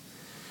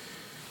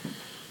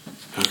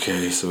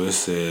 Okay, so it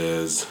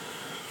says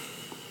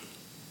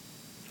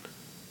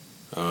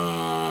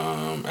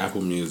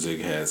Apple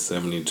Music had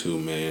 72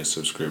 million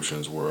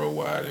subscriptions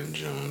worldwide in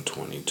June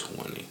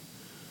 2020,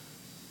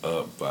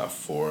 up by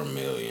 4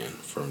 million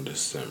from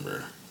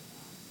December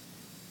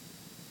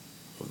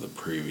of the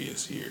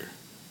previous year.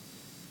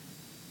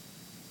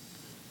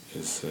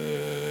 It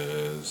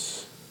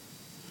says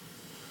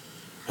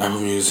Apple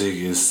Music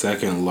is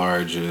second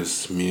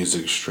largest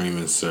music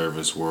streaming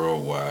service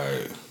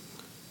worldwide,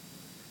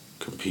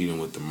 competing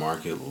with the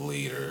market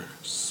leader,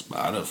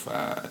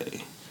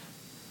 Spotify.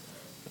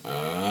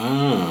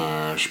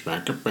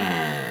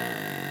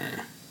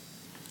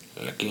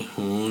 Lucky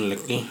who,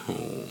 lucky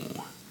who.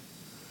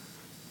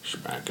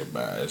 Smack it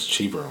by. It's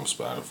cheaper on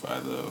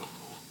Spotify though.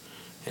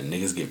 And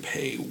niggas get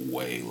paid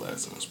way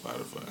less on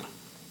Spotify.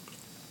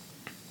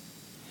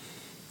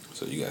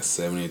 So you got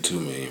 72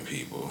 million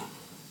people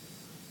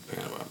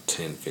paying about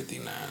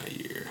 $10.59 a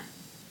year.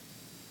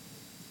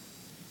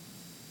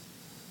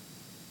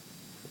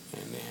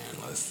 And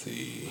then let's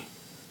see.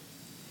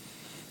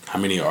 How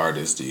many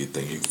artists do you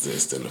think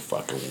exist in the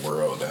fucking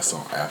world that's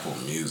on Apple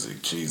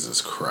Music? Jesus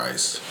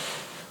Christ.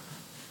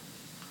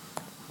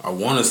 I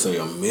want to say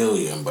 1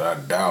 million, but I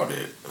doubt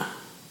it.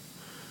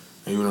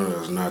 Even though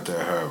that's not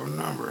that high of a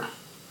number.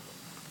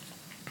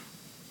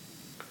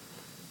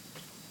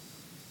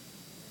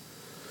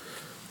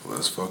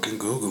 Let's fucking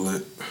Google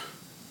it.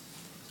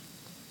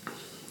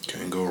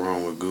 Can't go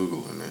wrong with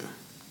Googling it.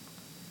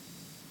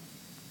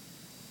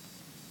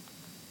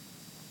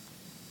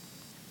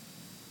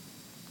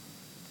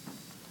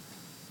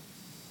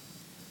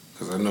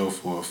 Because I know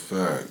for a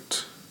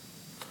fact,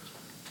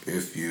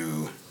 if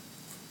you're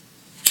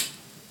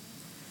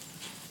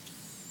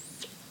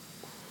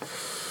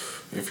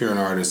an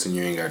artist and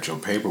you ain't got your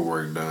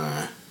paperwork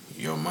done,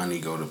 your money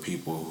go to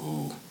people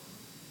who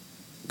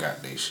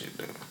got their shit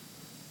done.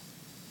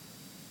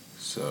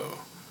 So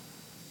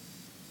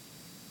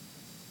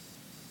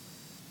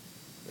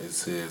it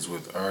says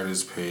with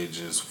artist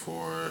pages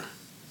for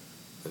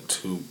the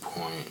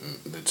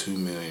 2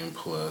 million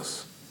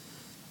plus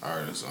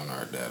artists on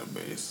our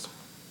database.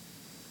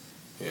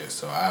 Yeah,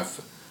 so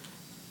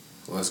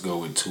let's go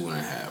with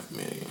 2.5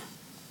 million.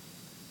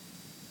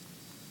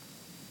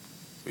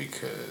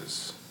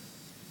 Because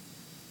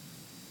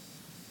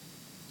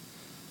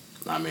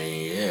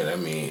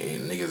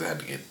niggas had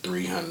to get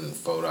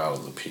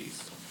 $304 a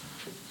piece.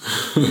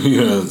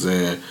 You know what I'm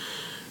saying?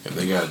 If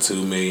they got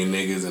 2 million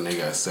niggas and they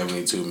got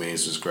 72 million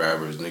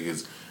subscribers,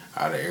 niggas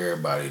out of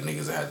everybody,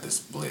 niggas had to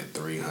split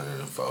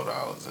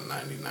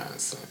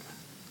 $304.99.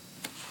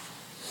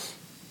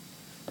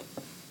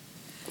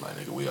 Like,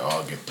 nigga, we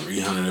all get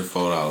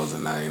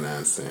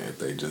 $304.99 if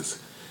they just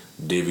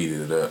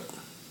divvied it up.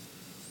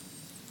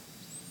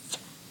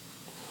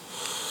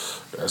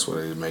 That's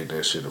why they make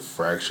that shit a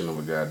fraction of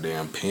a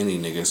goddamn penny,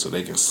 nigga, so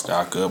they can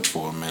stock up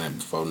for a minute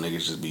before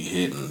niggas just be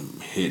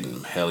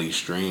hitting helly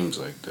streams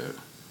like that.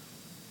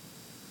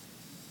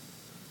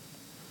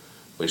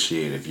 But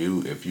shit, if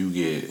you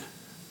get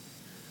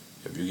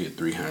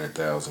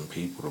 300,000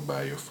 people to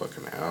buy your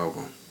fucking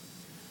album,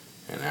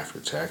 and after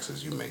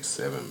taxes you make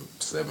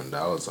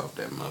 $7 off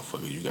that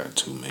motherfucker, you got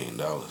 $2 million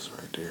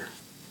right there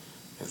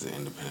as an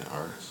independent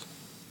artist.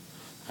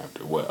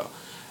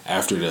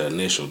 After the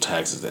initial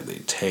taxes that they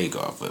take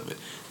off of it,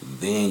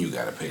 then you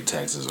gotta pay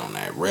taxes on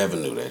that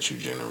revenue that you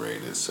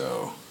generated.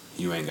 So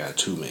you ain't got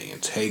 2 million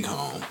take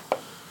home,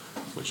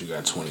 but you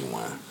got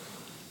 21.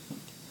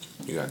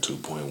 You got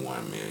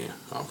 2.1 million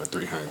off of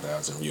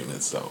 300,000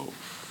 units sold.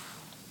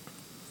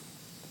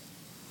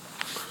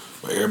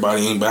 But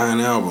everybody ain't buying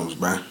albums,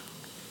 bruh.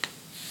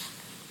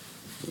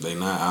 They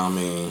not,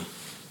 and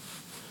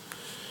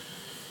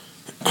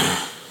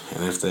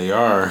if they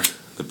are,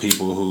 the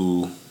people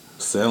who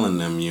selling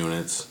them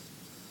units,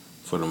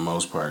 for the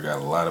most part, got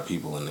a lot of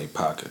people in their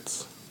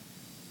pockets.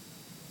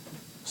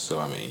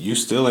 So, you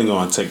still ain't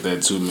gonna take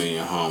that 2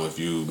 million home if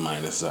you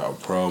minus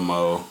out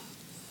promo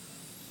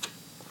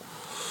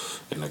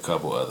and a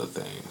couple other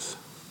things.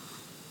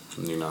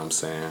 You know what I'm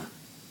saying?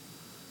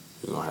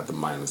 You're gonna have to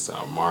minus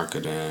out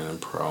marketing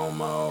and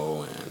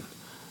promo and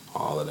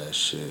all of that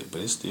shit. But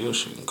it still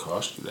shouldn't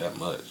cost you that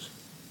much.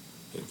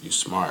 If you're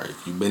smart,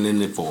 if you've been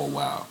in it for a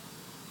while,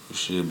 you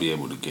should be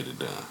able to get it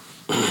done.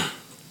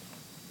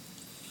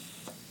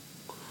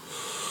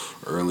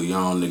 Early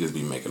on, niggas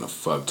be making a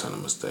fuck ton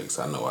of mistakes.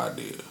 I know I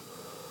did.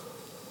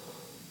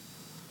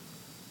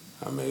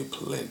 I made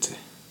plenty.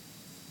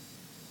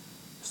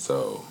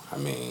 So,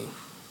 and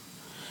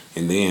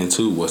then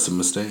too, what's a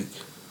mistake?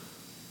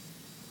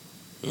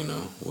 You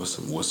know, what's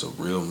a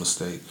real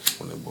mistake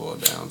when it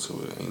boils down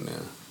to it?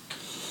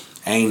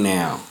 Ain't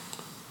now.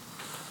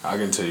 I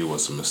can tell you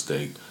what's a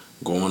mistake.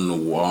 Going to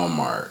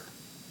Walmart.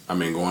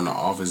 Going to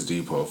Office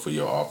Depot for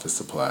your office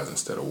supplies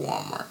instead of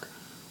Walmart.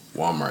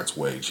 Walmart's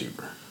way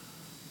cheaper.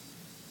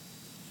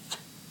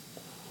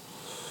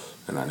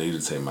 And I need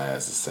to take my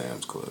ass to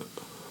Sam's Club.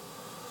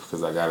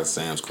 Because I got a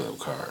Sam's Club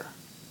card.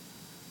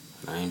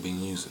 And I ain't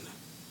been using it.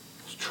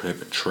 It's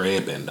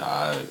tripping,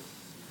 dog.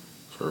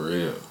 For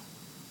real.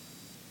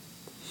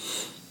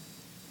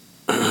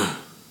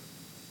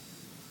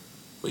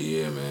 But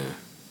yeah, man.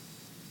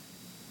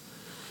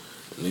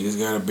 Niggas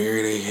gotta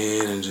bury their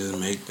head and just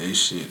make their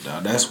shit,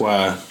 dog. That's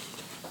why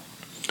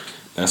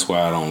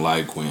I don't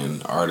like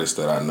when artists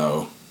that I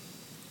know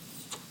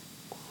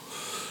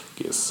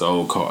get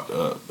so caught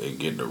up and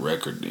get the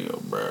record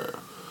deal, bruh.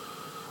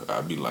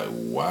 I'd be like,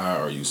 why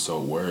are you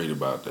so worried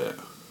about that?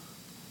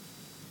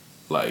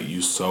 Like,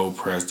 you so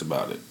pressed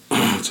about it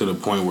to the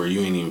point where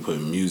you ain't even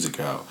putting music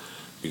out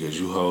because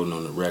you holding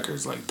on the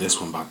records like, this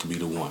one about to be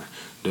the one.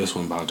 This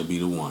one about to be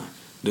the one.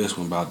 This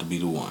one about to be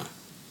the one.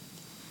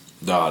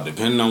 Dog,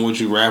 depending on what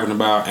you rapping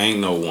about, ain't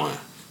no one.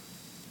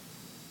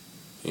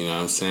 You know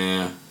what I'm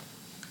saying?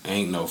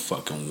 Ain't no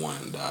fucking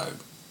one, dog.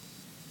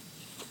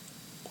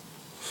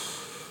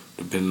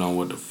 Depending on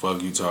what the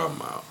fuck you talking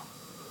about.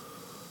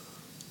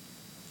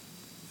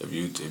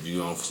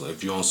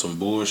 If you on some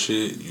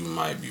bullshit, you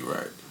might be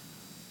right.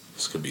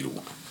 This could be the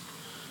one.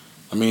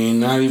 I mean,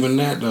 not even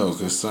that though,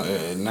 cause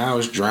now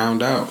it's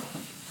drowned out.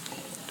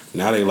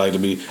 Now they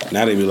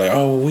be like,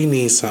 oh, we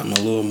need something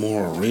a little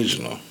more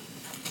original.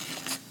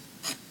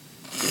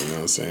 You know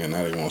what I'm saying?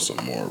 Now they want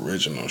some more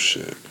original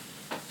shit.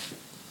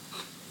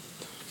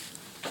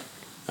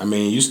 I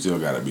mean, you still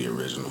gotta be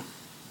original.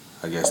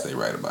 I guess they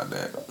right about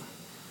that.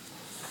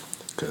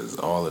 Cause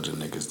all of the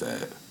niggas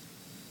that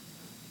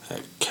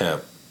had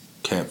kept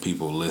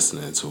people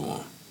listening to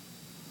them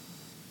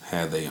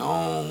had their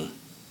own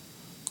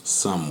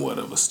somewhat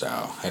of a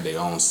style, had their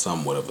own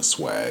somewhat of a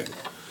swag.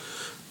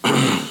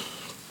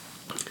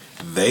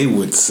 They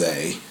would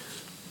say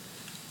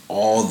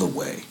all the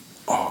way,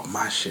 oh,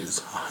 my shit is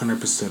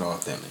 100%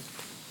 authentic.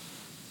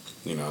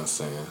 You know what I'm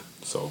saying?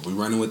 So if we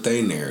running with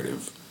their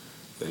narrative,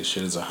 their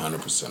shit is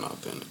 100%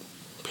 authentic.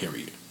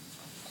 Period.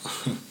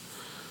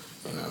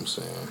 You know what I'm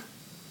saying?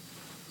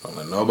 Don't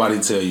let nobody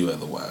tell you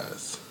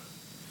otherwise.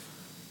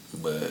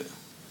 But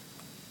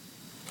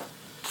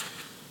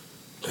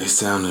they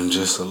sounding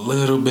just a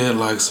little bit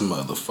like some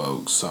other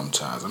folks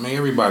sometimes. I mean,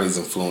 everybody's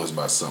influenced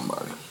by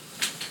somebody.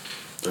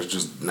 That's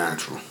just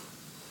natural.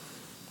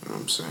 You know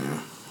what I'm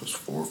saying? It's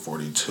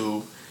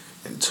 4:42.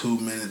 In 2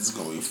 minutes, it's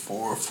going to be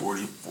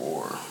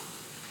 4:44.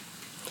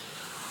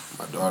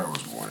 My daughter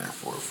was born at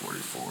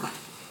 4:44.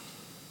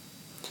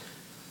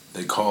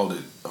 They called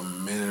it a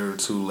minute or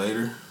two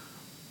later.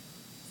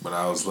 But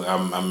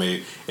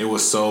it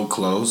was so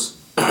close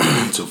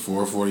to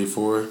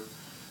 4:44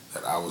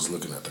 that I was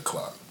looking at the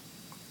clock.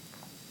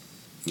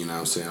 You know what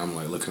I'm saying? I'm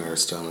like looking at her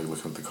stomach,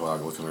 looking at the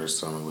clock, looking at her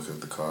stomach, looking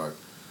at the clock,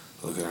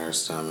 looking at her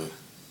stomach,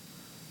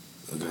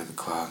 looking at the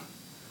clock.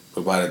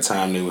 But by the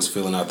time they was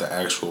filling out the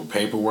actual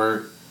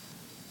paperwork,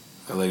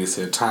 the lady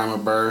said time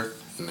of birth,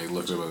 and they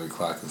looked up at the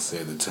clock and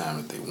said the time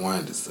that they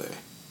wanted to say.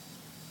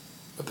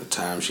 But the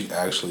time she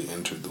actually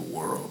entered the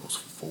world was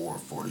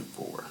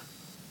 4:44.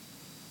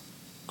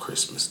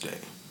 Christmas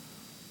Day.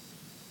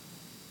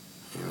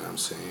 You know what I'm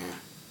saying?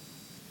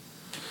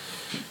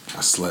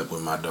 I slept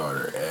with my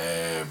daughter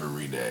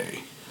every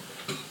day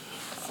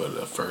for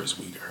the first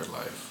week of her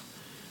life.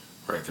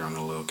 Right there on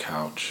the little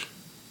couch.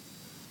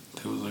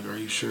 They was like, are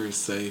you sure it's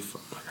safe?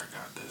 I'm like, I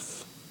got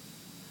this.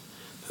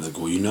 They was like,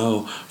 well, you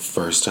know,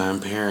 first time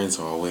parents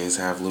always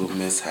have little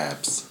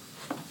mishaps.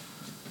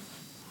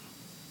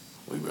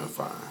 We've been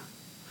fine.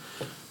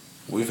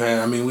 We've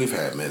had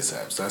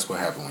mishaps. That's what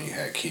happened when you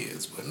had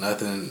kids. But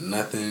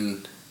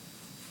nothing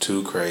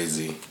too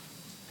crazy.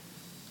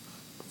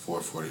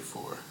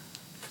 4:44.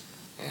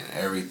 And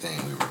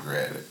everything we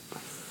regretted.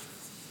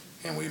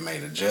 And we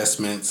made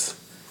adjustments.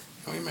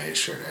 And we made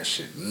sure that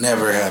shit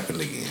never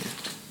happened again.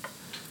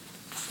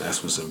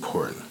 That's what's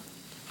important.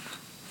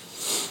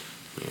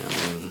 You know what I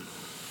mean?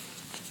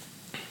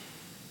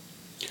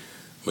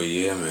 But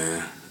yeah,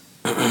 man.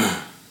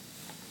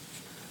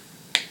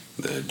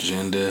 The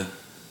agenda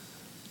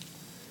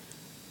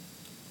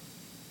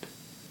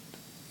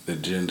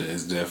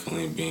is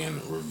definitely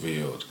being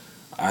revealed.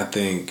 I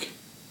think.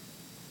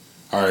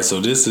 All right,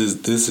 so this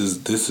is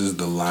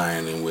the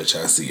line in which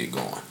I see it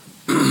going,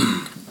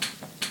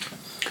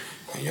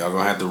 and y'all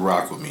gonna have to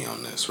rock with me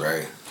on this,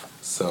 right?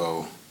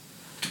 So,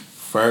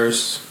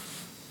 first,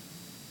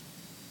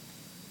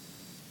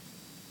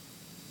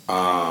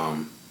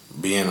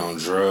 being on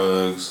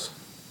drugs,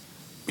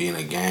 being a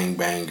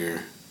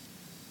gangbanger,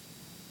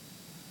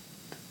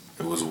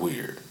 it was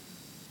weird.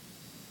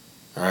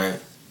 All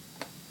right.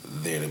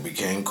 Then it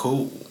became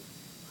cool.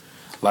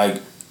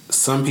 Like,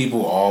 some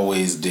people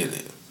always did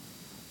it,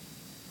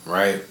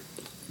 right?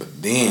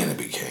 But then it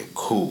became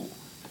cool.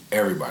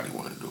 Everybody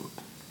wanted to do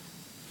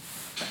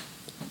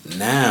it.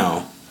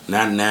 Now,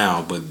 not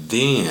now, but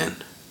then,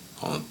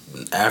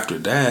 after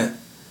that,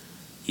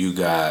 you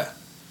got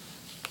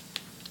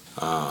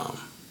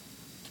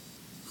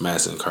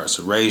mass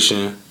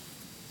incarceration,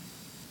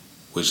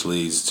 which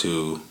leads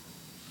to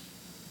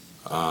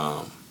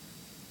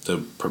the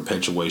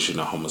perpetuation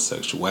of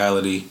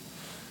homosexuality,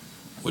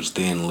 which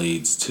then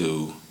leads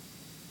to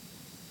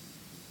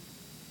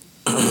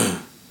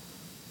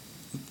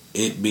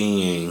it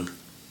being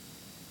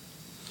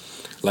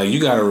like, you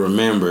gotta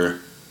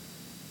remember,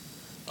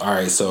 all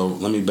right, so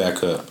let me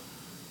back up.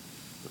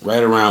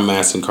 Right around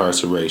mass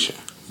incarceration,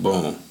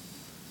 boom,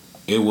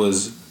 it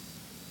was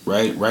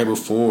right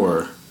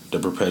before the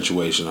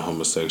perpetuation of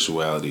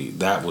homosexuality.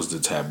 That was the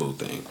taboo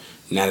thing.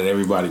 Now that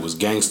everybody was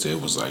gangster,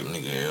 it was like,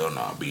 nigga, hell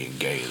nah, being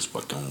gay is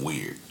fucking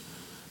weird.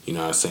 You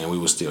know what I'm saying? We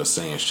was still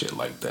saying shit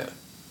like that.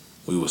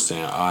 We was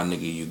saying,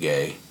 nigga, you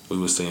gay. We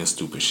was saying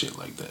stupid shit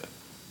like that,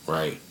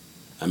 right?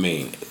 I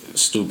mean,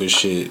 stupid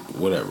shit,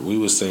 whatever. We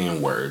was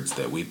saying words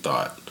that we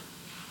thought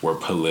were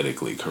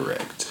politically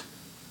correct,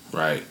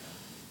 right?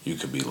 You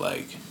could be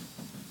like,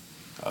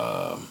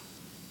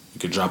 you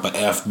could drop an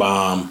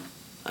F-bomb,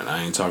 and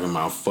I ain't talking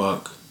about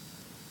fuck.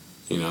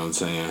 You know what I'm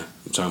saying?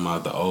 I'm talking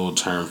about the old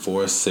term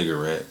for a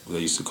cigarette.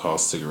 They used to call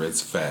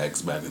cigarettes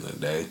fags back in the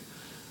day.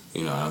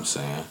 You know what I'm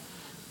saying?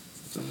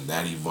 And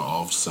that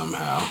evolved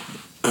somehow.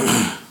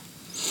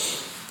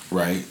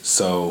 Right?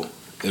 So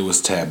it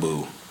was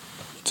taboo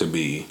to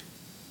be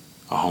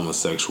a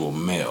homosexual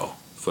male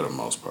for the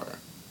most part.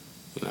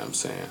 You know what I'm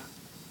saying?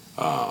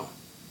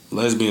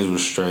 Lesbians were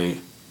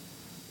straight.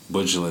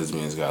 Butch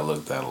lesbians got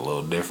looked at a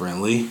little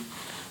differently.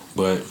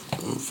 But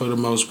for the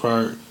most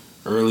part,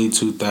 early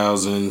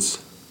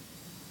 2000s,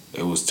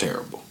 it was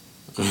terrible.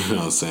 You know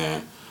what I'm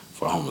saying?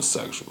 For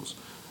homosexuals.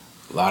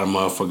 A lot of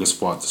motherfuckers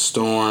fought the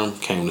storm,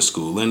 came to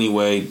school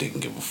anyway, didn't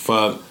give a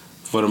fuck.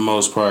 For the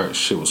most part,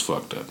 shit was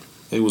fucked up.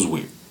 It was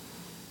weird.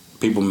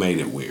 People made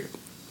it weird.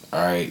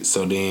 Alright,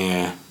 so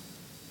then,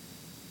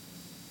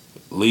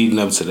 leading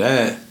up to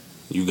that,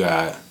 you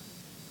got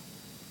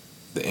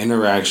the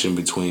interaction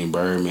between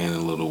Birdman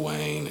and Lil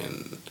Wayne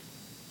and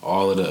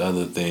all of the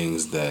other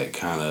things that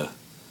kind of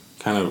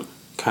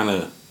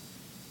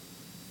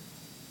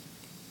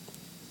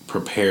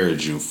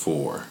prepared you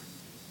for.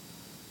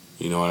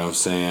 You know what I'm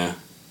saying?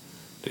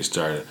 They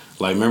started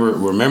like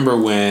remember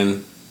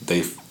when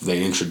they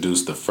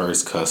introduced the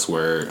first cuss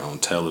word on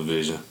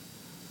television?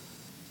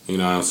 You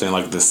know what I'm saying?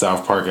 Like the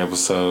South Park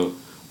episode,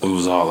 we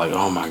was all like,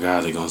 "Oh my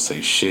God, they're gonna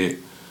say shit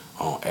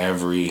on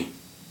every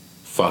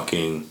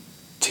fucking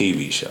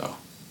TV show."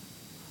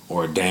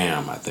 Or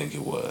damn, I think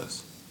it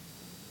was.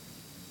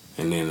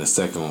 And then the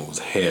second one was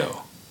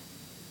hell.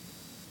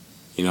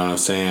 You know what I'm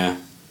saying?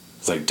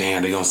 It's like,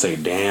 damn, they gonna say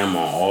damn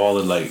on all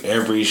of, like,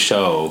 every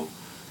show.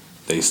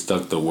 They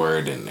stuck the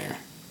word in there.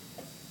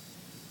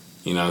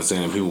 You know what I'm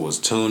saying? And people was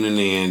tuning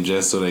in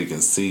just so they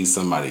can see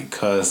somebody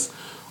cuss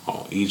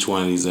on each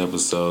one of these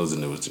episodes,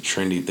 and it was the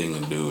trendy thing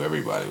to do.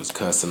 Everybody was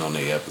cussing on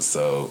their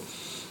episode.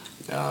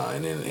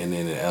 And then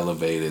it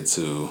elevated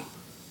to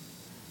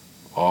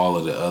all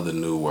of the other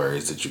new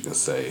words that you can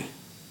say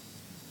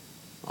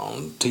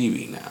on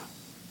TV now.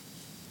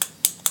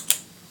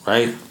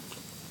 Right?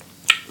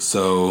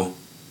 So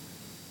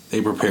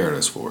they prepared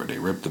us for it. They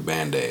ripped the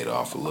Band-Aid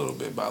off a little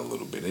bit by a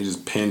little bit. They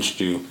just pinched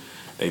you.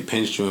 They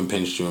pinched you and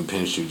pinched you and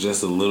pinched you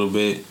just a little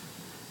bit.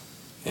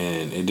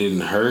 And it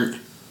didn't hurt.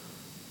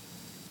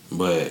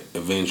 But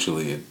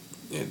eventually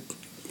it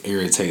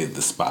irritated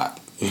the spot.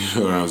 You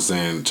know what I'm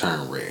saying? It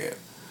turned red.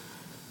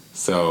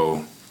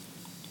 So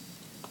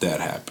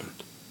that happened.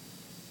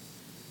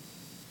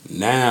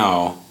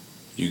 Now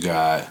you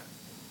got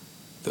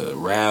the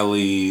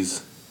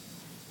rallies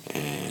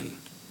and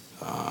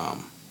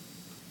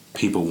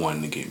people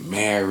wanting to get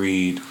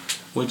married,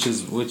 which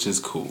is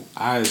cool.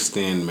 I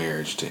extend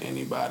marriage to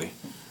anybody,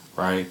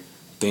 right?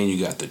 Then you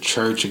got the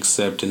church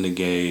accepting the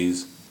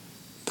gays,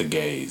 the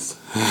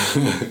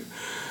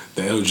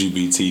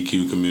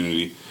LGBTQ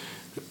community,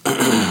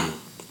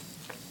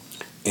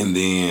 and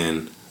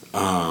then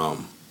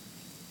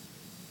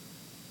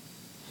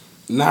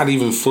not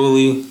even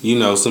fully, you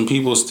know, some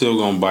people still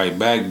gonna bite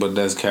back, but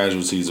that's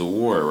casualties of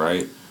war,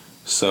 right?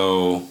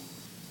 So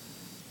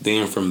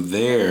then from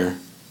there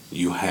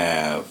you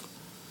have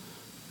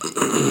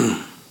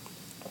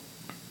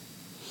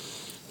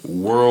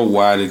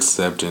worldwide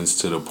acceptance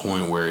to the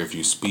point where if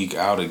you speak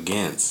out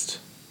against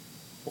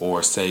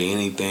or say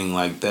anything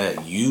like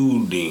that,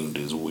 you deemed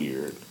as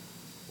weird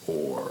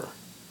or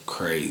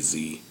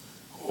crazy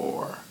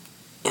or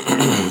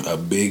a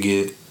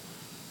bigot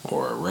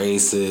or a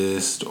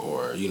racist,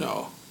 or, you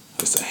know,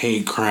 it's a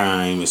hate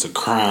crime, it's a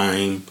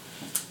crime.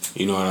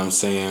 You know what I'm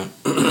saying?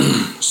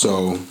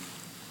 So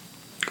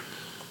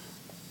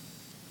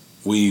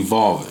we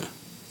evolving.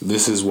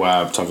 This is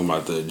why I'm talking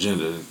about the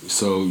agenda.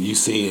 So you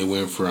see it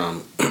went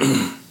from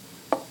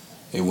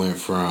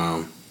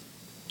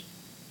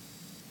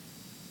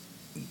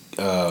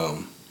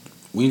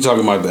we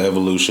talking about the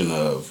evolution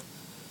of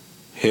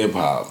hip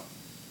hop,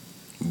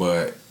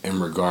 but in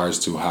regards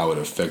to how it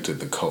affected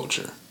the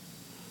culture.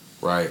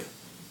 Right?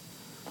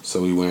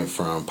 So we went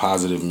from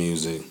positive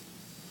music,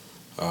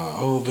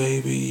 oh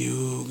baby,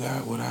 you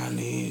got what I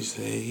need,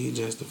 say he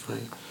just a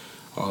friend,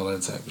 all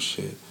that type of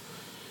shit.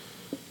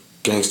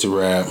 Gangster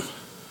rap,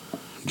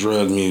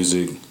 drug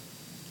music,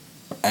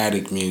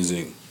 addict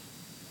music,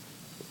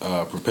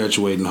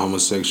 perpetuating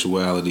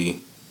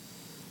homosexuality.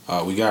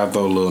 We gotta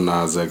throw Lil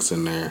Nas X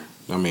in there.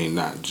 I mean,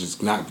 not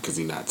because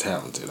he's not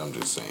talented, I'm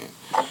just saying.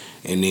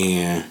 And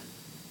then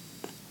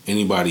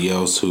anybody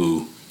else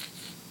who,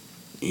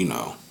 you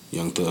know,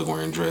 Young Thug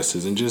wearing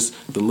dresses, and just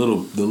the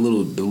little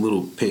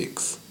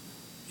picks.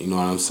 You know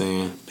what I'm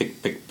saying? Pick.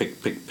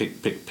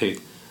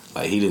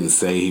 Like, he didn't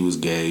say he was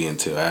gay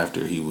until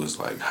after he was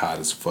like hot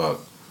as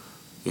fuck.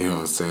 You know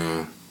what I'm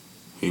saying?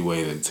 He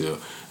waited until,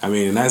 I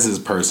mean, and that's his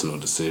personal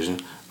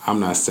decision.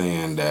 I'm not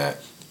saying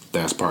that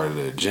that's part of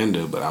the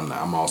agenda, but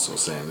I'm also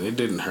saying that it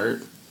didn't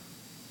hurt.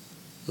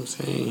 I'm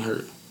saying it ain't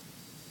hurt.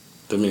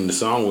 I mean, the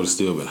song would have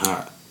still been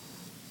hot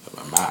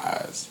in my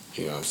eyes.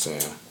 You know what I'm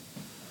saying?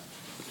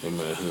 Him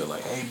in the hood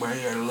like, hey, bro,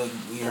 you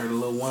heard a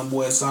little One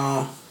Boy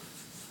song?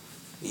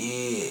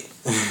 Yeah.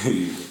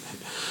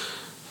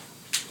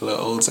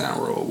 Little Old Town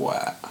Road,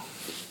 boy.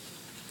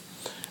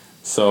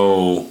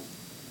 So,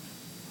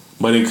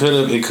 but it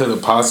could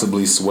have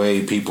possibly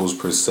swayed people's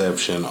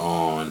perception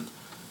on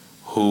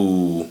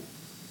who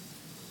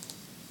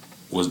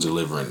was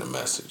delivering the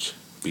message,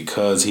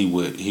 because he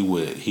would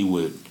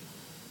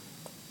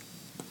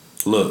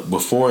look,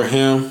 before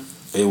him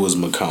it was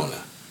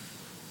McCona.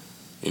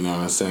 You know what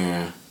I'm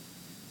saying?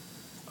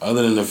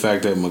 Other than the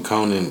fact that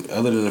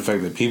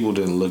people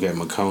didn't look at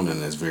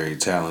McConan as very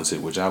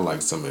talented, which I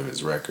like some of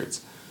his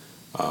records,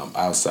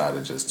 outside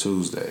of just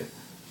Tuesday.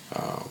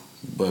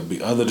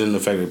 Other than the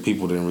fact that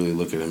people didn't really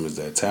look at him as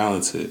that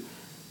talented,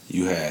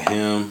 you had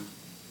him,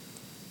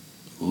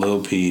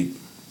 Lil Peep,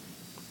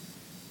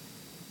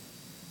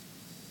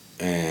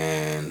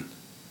 and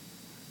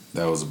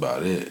that was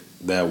about it.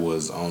 That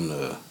was on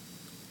the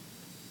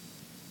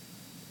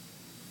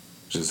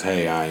just,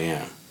 hey, I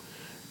am.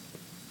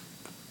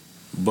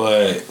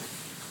 But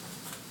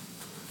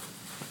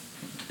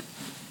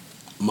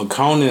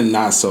McConan,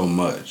 not so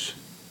much.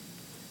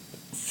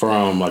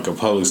 From like a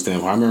public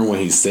standpoint, I remember when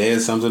he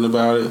said something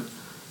about it,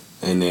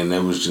 and then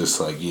that was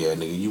just like, yeah,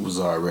 nigga, you was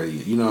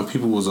already,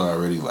 people was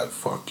already like,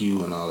 fuck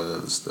you and all that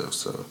other stuff.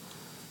 So,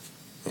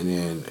 and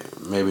then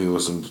maybe it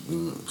was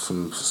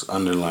some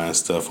underlying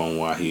stuff on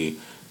why he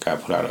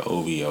got put out of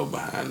OVO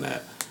behind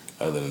that.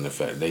 Other than the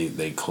fact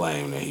they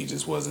claim that he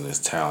just wasn't as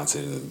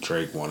talented, and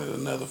Drake wanted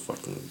another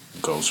fucking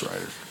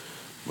ghostwriter,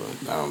 but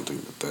I don't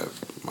think that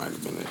might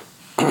have been it.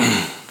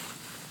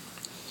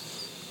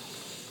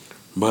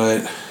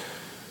 But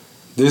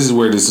this is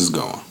where this is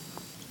going.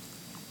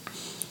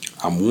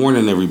 I'm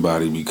warning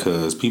everybody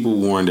because people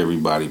warned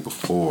everybody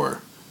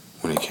before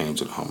when it came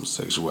to the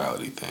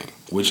homosexuality thing.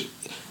 Which,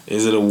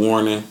 is it a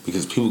warning?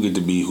 Because people get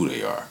to be who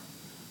they are.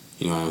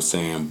 You know what I'm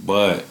saying?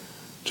 But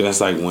just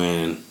like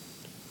when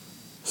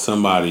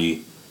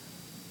somebody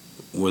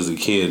was a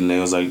kid and they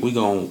was like, we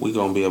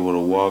gonna be able to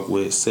walk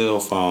with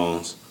cell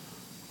phones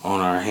on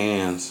our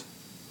hands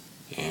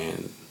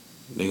and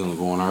they gonna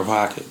go in our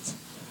pockets.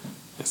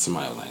 And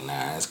somebody was like, nah,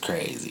 that's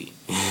crazy.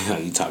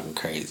 You talking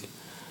crazy.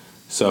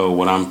 So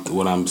what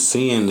I'm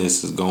seeing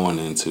this is going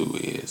into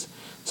is,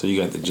 so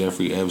you got the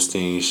Jeffrey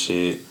Epstein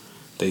shit.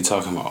 They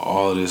talking about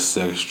all of this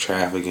sex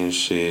trafficking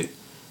shit,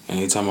 and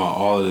they talking about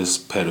all of this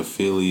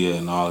pedophilia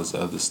and all this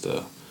other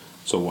stuff.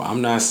 So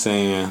I'm not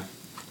saying,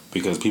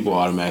 because people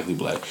automatically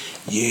be like,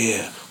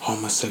 yeah,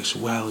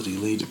 homosexuality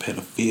lead to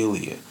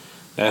pedophilia.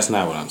 That's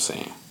not what I'm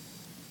saying.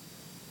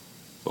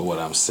 But what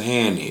I'm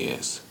saying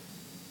is,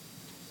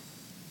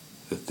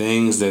 the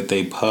things that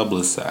they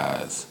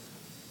publicize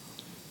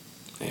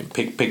and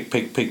pick, and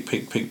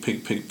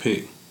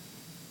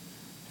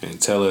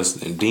tell us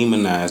and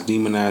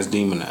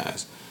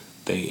demonize,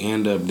 they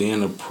end up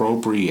then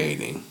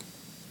appropriating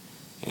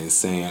and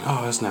saying,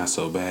 oh, it's not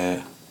so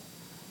bad.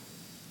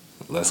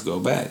 Let's go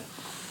back.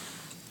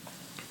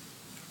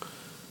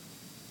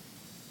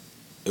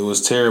 It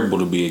was terrible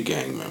to be a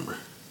gang member.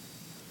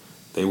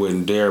 They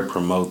wouldn't dare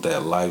promote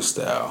that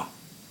lifestyle.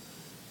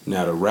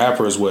 Now, the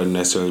rappers wasn't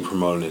necessarily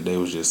promoting it. They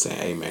was just saying,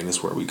 hey, man, this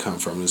is where we come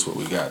from. This is what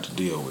we got to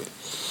deal with.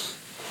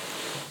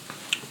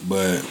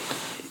 But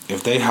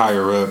if they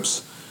higher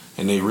ups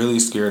and they really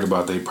scared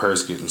about their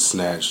purse getting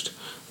snatched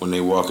when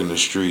they walk in the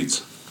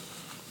streets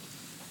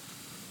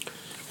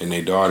and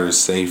their daughter's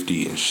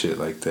safety and shit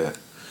like that,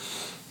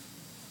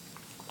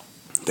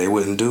 they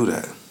wouldn't do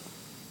that.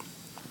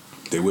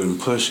 They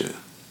wouldn't push it.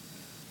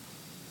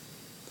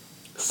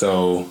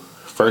 So,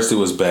 first it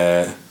was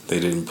bad. They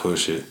didn't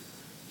push it.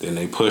 Then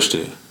they pushed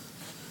it.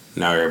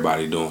 Now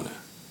everybody doing it.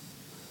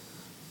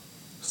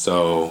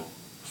 So,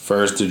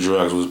 first the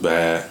drugs was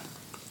bad.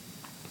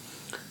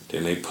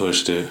 Then they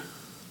pushed it.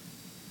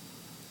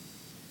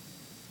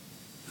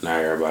 Now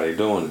everybody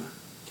doing it.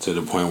 To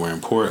the point where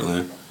in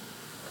Portland,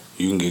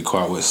 you can get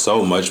caught with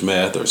so much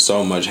meth or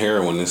so much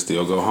heroin and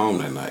still go home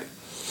that night.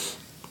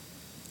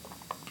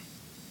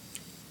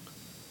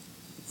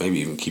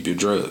 Maybe even keep your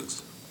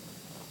drugs.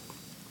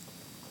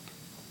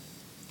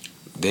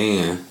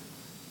 Then,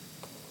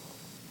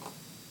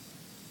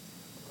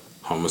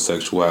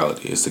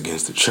 homosexuality. It's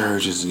against the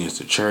church. It's against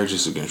the church.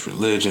 It's against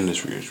religion.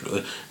 It's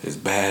bad.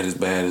 It's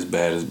bad. It's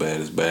bad. It's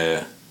bad. It's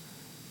bad.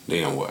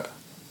 Then what?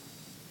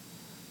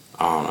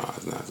 I don't know.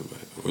 It's not so bad.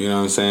 You know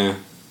what I'm saying?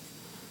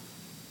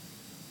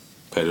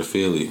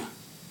 Pedophilia.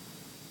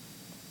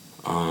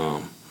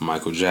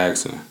 Michael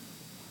Jackson.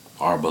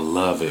 Our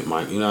beloved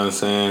Mike. You know what I'm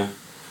saying?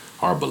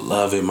 Our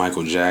beloved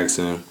Michael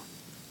Jackson.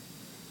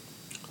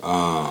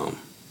 All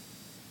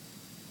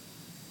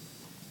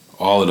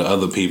of the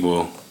other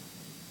people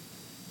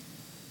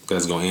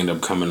that's going to end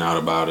up coming out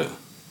about it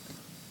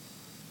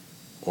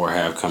or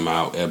have come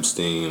out,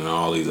 Epstein and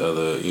all these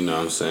other, you know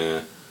what I'm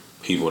saying,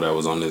 people that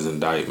was on this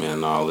indictment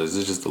and all this.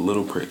 It's just the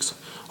little pricks.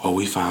 Oh,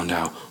 we found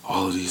out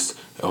all of these,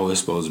 oh,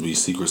 it's supposed to be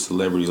secret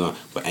celebrities on,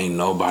 but ain't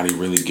nobody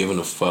really giving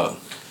a fuck.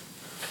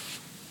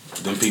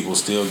 Them people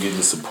still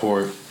getting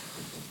support.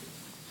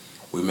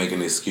 We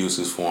making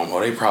excuses for them. Oh,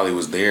 they probably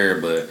was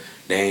there, but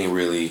they ain't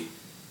really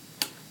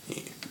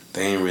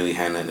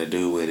had nothing to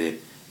do with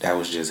it. That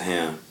was just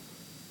him.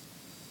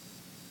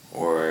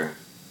 Or,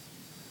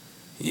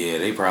 Yeah,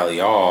 they probably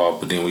all,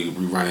 but then we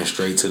running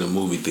straight to the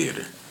movie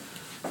theater.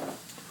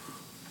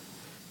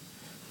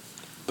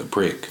 The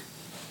prick.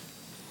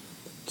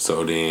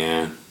 So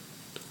then,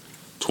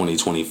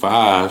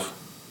 2025,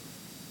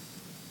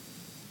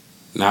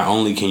 not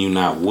only can you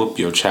not whoop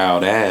your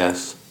child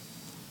ass,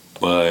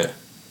 but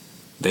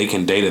they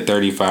can date a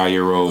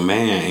 35-year-old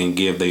man and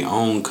give their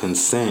own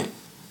consent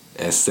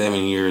at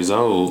 7 years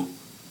old,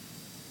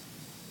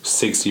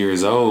 6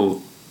 years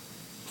old,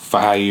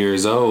 5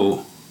 years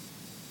old.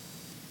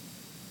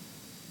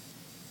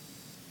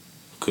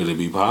 Could it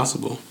be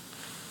possible?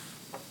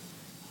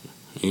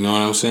 You know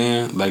what I'm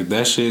saying? Like,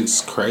 that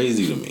shit's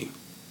crazy to me.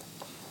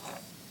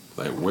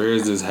 Like, where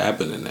is this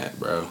happening at,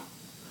 bro?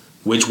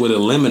 Which would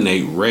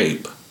eliminate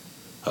rape.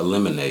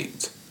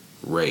 Eliminate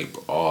rape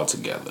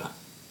altogether.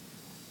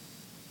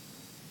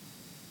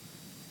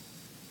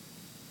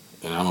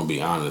 And I'm gonna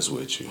be honest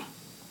with you.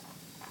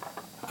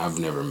 I've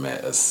never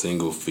met a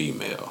single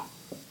female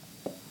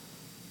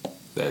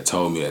that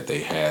told me that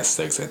they had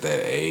sex at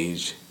that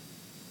age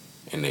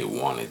and they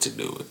wanted to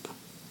do it.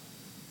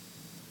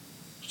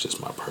 It's just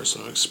my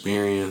personal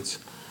experience.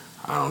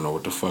 I don't know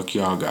what the fuck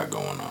y'all got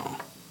going on.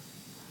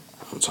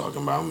 I'm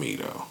talking about me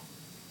though.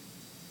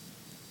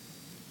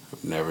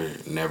 I've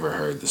never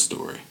heard the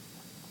story.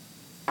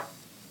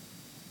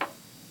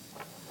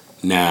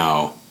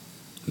 Now,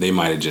 they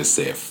might have just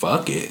said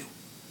fuck it.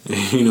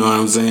 You know what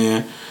I'm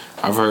saying?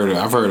 I've heard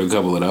a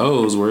couple of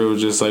those where it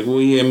was just like, well,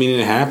 yeah, I mean,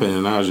 it happened,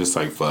 and I was just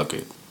like, fuck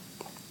it.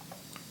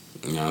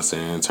 You know what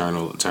I'm saying? Turn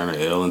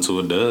an L into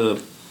a dub.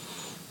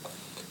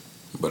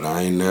 But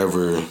I ain't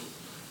never,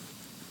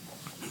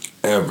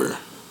 ever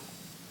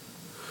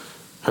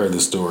heard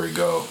the story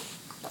go,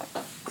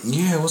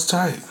 yeah, it was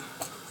tight.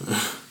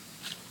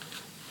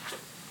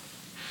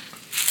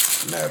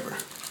 Never.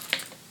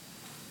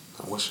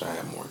 I wish I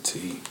had more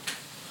tea.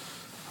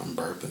 I'm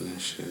burping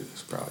and shit.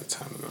 It's probably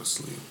time to go to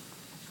sleep.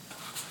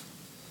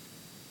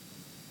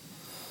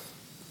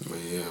 But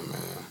yeah,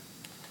 man.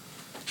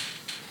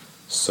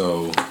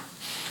 So,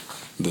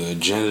 the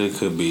agenda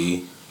could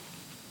be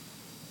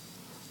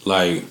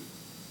like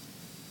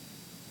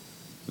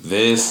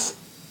this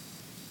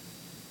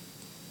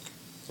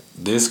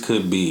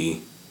could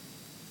be,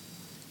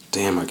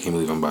 damn, I can't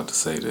believe I'm about to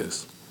say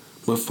this.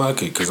 But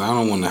fuck it, because I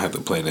don't want to have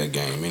to play that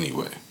game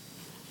anyway.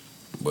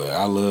 But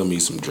I love me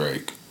some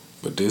Drake.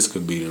 But this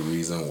could be the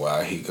reason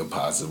why he could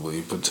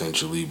possibly,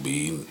 potentially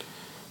be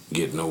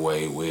getting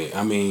away with.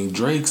 I mean,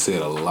 Drake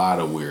said a lot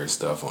of weird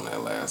stuff on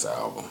that last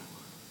album.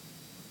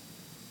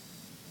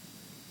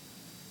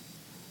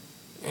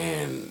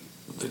 And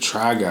the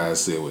Try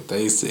Guys said what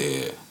they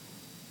said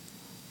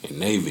in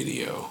their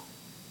video.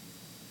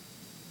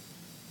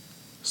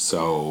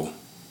 So,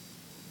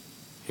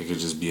 it could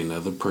just be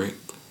another prick.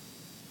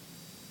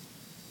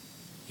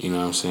 You know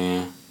what I'm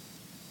saying?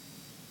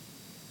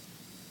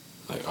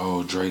 Like,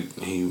 oh, Drake,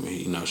 he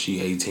you know,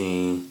 she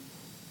 18,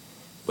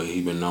 but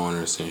he been knowing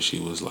her since she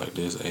was like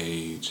this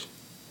age.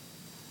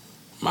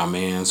 My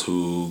mans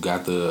who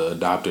got the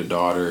adopted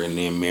daughter and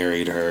then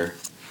married her.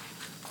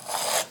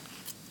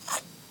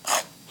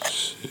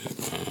 Shit,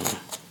 man.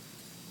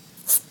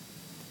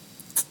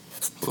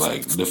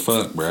 Like, the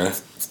fuck, bruh?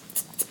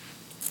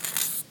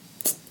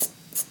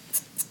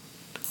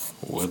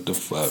 What the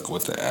fuck?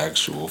 What the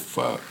actual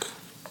fuck?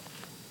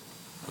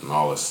 And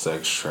all the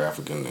sex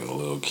trafficking and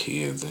little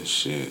kids and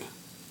shit.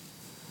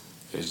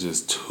 It's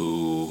just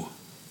too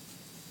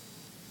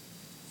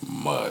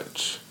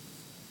much.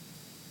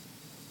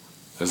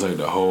 It's like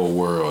the whole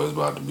world is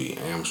about to be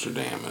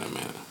Amsterdam in a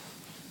minute.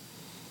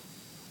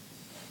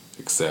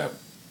 Except,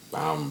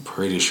 I'm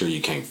pretty sure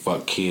you can't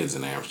fuck kids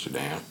in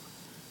Amsterdam.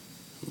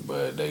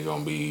 But they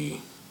gonna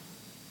be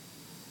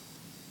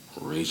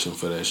reaching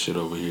for that shit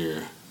over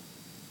here.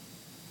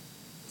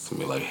 It's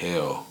gonna be like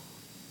hell.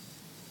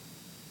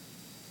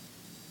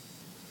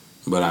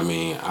 But I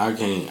mean, I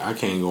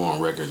can't go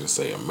on record and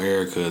say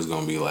America is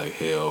gonna be like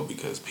hell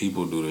because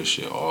people do this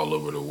shit all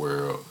over the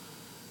world,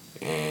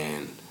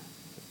 and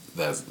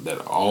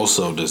that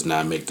also does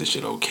not make the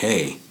shit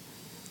okay.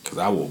 Cause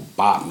I will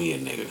bop me a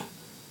nigga.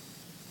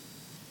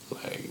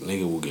 Like,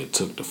 nigga will get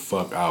took the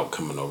fuck out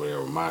coming over there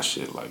with my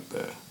shit like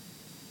that.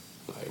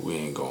 Like, we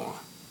ain't going.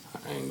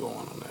 I ain't going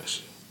on that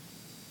shit.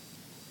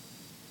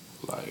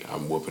 Like,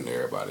 I'm whooping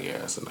everybody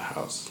ass in the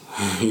house.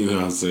 You know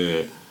what I'm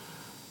saying?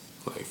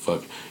 Like,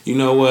 fuck. You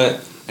know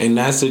what? In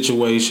that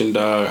situation,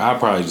 dog, I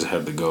probably just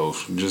have to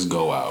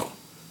go out.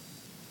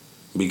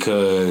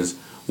 Because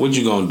what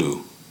you gonna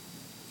do?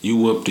 You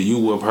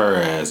whoop her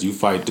ass, you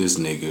fight this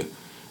nigga,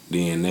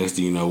 then next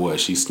thing you know what,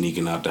 she's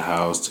sneaking out the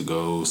house to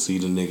go see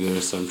the nigga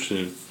or some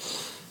shit.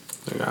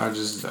 Like, I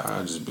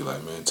just be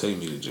like, man, take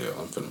me to jail.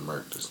 I'm finna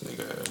murk this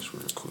nigga ass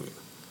real quick.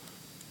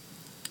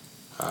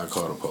 I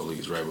call the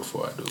police right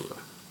before I do it.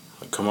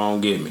 Like, come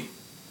on, get me.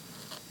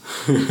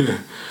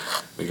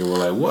 Nigga were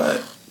like,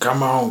 what?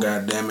 Come on,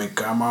 goddammit,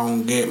 come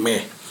on, get me.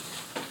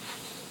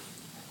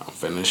 I'm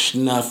finna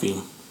snuff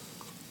him.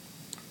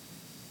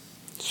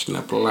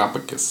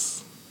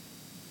 Snuffleupagus.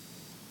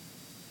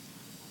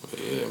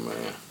 Yeah,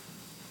 man.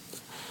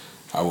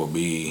 I would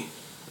be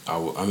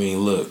I mean,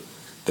 look,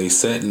 they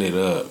setting it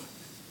up.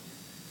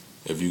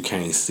 If you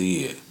can't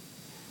see it,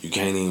 you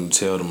can't even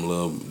tell them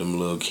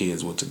little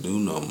kids what to do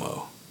no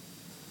more.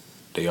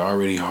 They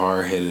already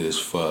hard headed as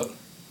fuck.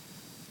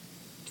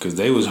 Cause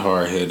they was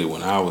hard headed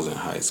when I was in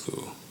high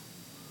school.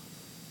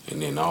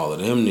 And then all of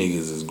them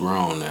niggas is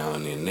grown now,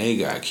 and then they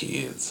got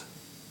kids.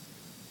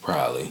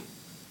 Probably.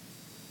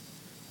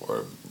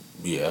 Or,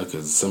 yeah,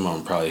 because some of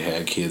them probably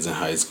had kids in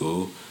high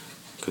school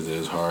because they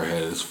was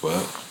hard-headed as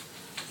fuck.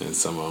 And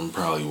some of them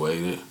probably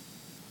waited.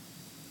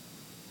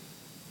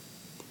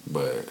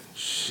 But,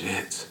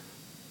 shit.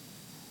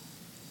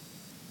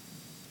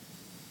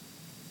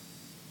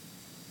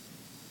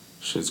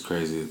 Shit's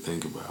crazy to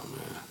think about,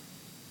 man.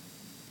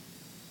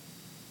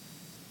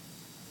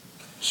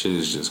 Shit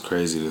is just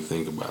crazy to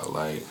think about.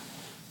 Like,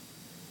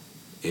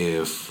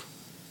 if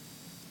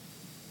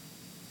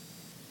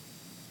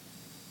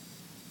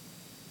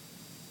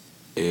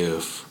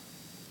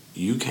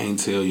you can't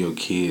tell your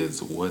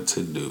kids what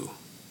to do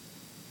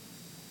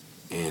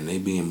and they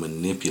being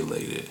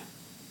manipulated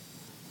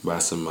by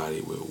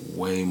somebody with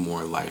way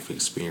more life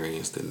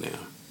experience than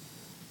them,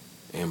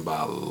 and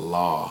by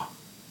law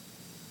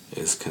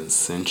it's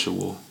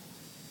consensual,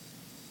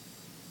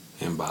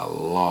 and by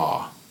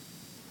law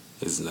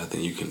there's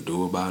nothing you can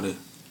do about it,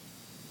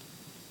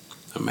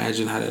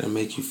 imagine how that'll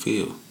make you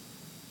feel.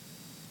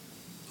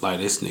 Like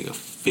this nigga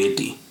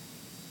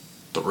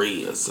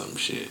 53 or some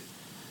shit,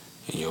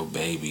 and your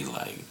baby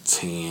like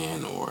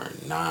 10 or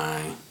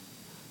 9.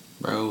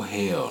 Bro,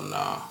 hell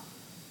nah.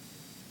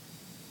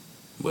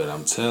 But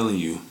I'm telling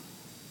you,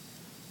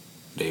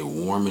 they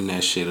warming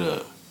that shit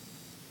up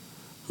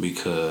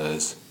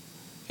because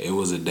it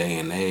was a day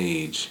and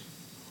age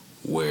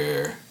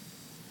where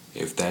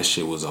if that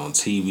shit was on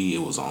TV,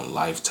 it was on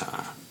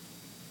Lifetime.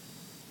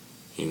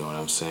 You know what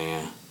I'm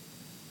saying?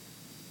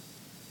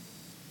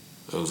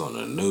 It was on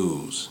the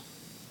news.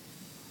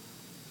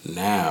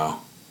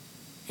 Now,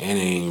 and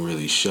they ain't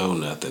really show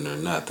nothing or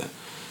nothing.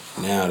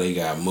 Now they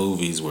got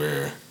movies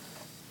where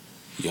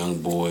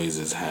young boys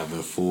is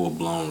having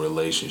full-blown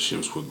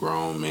relationships with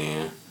grown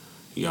men,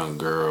 young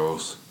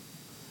girls,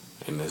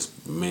 and it's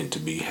meant to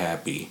be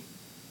happy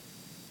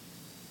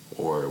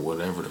or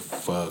whatever the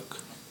fuck.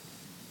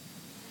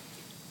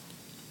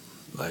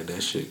 Like,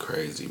 that shit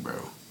crazy,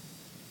 bro.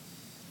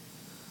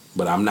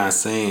 But I'm not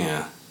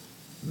saying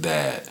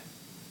that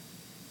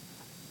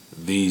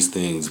these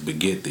things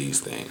beget these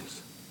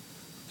things.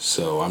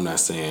 So I'm not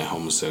saying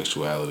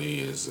homosexuality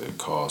is a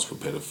cause for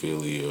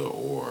pedophilia,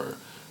 or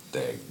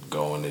that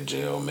going to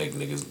jail make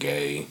niggas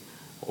gay,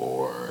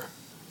 or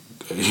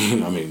I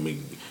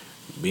mean,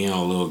 being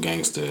a little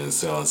gangster and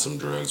selling some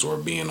drugs, or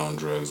being on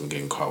drugs and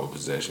getting caught with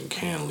possession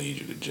can lead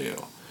you to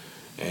jail.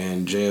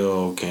 And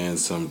jail can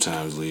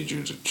sometimes lead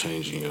you to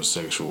changing your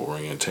sexual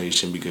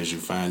orientation because you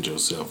find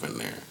yourself in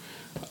there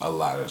a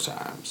lot of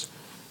times.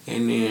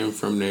 And then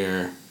from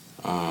there,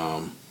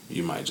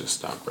 you might just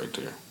stop right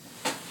there.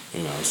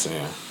 You know what I'm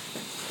saying?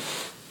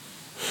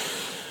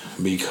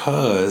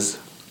 Because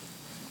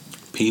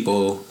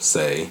people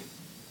say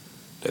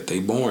that they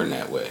born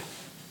that way.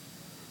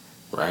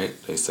 Right?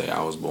 They say,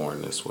 I was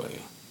born this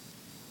way.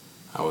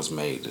 I was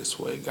made this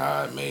way.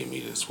 God made me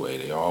this way.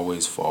 They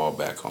always fall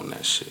back on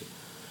that shit.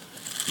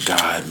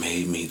 God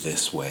made me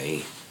this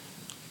way.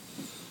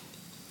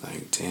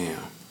 Like,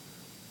 damn.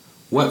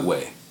 What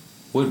way?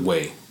 What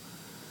way?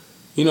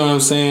 You know what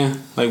I'm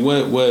saying? Like,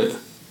 what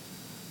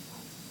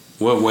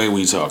way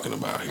we talking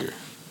about here?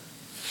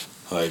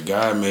 Like,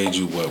 God made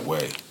you what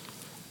way?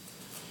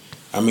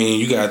 I mean,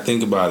 you gotta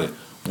think about it.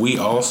 We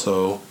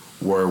also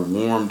were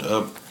warmed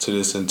up to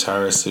this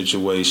entire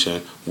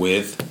situation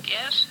with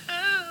Guess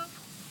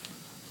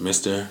who?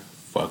 Mr.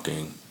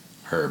 fucking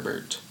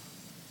Herbert.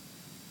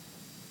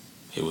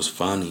 It was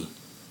funny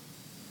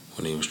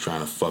when he was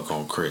trying to fuck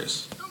on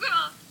Chris.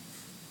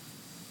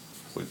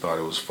 We thought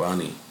it was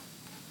funny.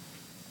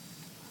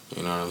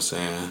 You know what I'm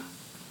saying?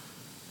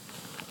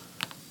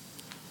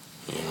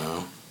 You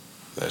know,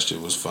 that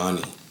shit was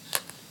funny.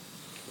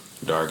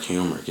 Dark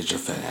humor. Get your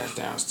fat ass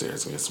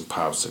downstairs and get some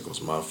popsicles,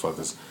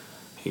 motherfuckers.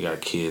 He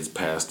got kids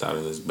passed out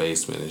in his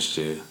basement and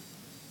shit.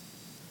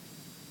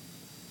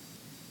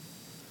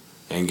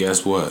 And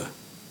guess what?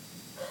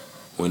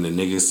 When the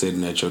nigga's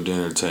sitting at your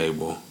dinner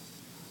table,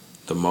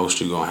 the most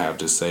you gonna have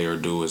to say or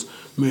do is,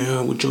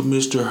 man, with your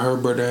Mr.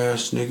 Herbert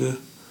ass nigga,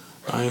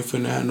 I ain't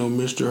finna have no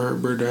Mr.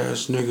 Herbert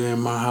ass nigga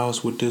in my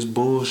house with this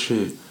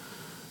bullshit.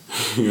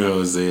 You know what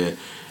I'm saying?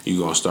 You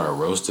gonna start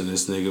roasting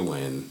this nigga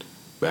when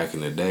back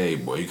in the day,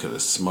 boy, you could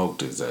have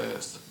smoked his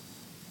ass.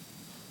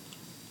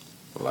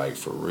 Like,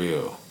 for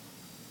real.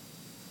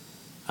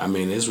 I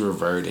mean, it's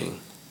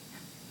reverting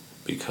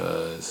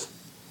because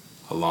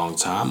a long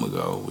time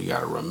ago, we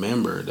gotta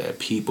remember that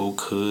people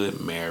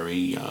could marry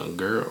young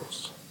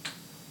girls.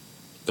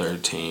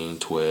 13,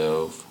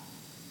 12,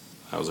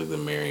 that was like the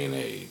marrying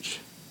age.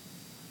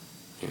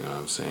 You know what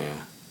I'm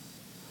saying?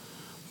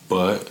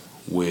 But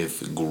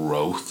with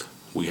growth,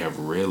 we have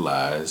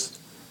realized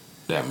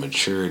that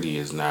maturity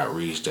is not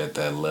reached at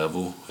that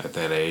level, at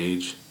that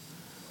age.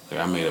 Like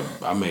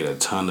I made a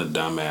ton of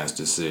dumbass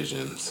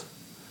decisions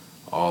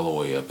all the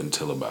way up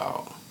until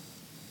about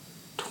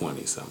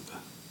 20 something.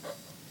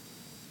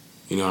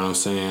 You know what I'm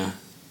saying?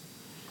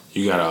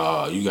 You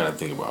gotta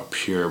think about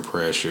peer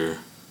pressure.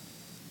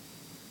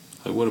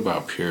 Like, what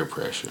about peer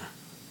pressure?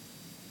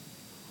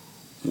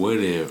 What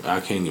if I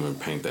can't even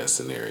paint that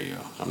scenario?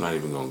 I'm not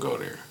even gonna go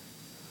there.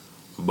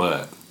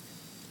 But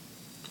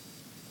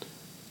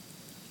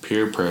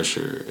peer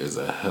pressure is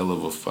a hell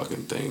of a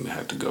fucking thing to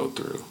have to go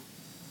through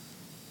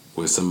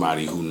with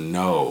somebody who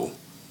know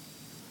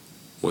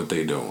what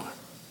they doing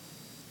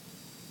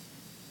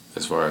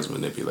as far as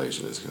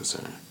manipulation is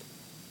concerned.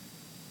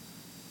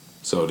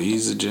 So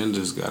these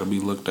agendas got to be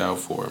looked out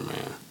for,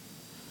 man.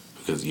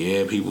 Because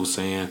yeah, people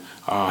saying,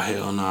 oh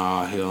hell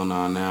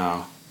no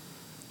now.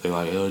 They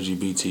like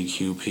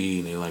LGBTQP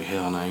and they like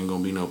hell no, ain't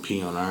gonna be no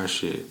P on our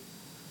shit.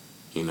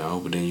 You know,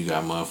 but then you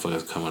got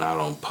motherfuckers coming out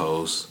on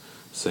posts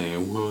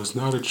saying, well, it's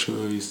not a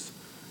choice.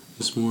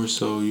 It's more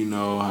so, you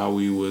know, how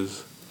we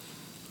was.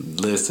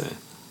 Listen,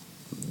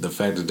 the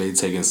fact that they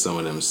taking some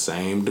of them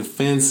same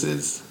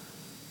defenses,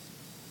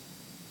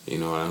 you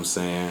know what I'm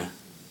saying?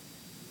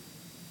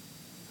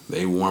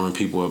 They warming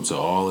people up to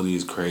all of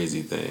these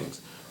crazy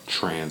things.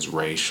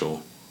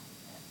 Transracial.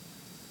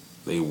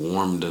 They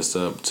warmed us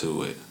up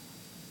to it.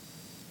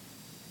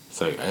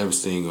 It's like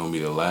Epstein gonna be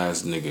the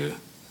last nigga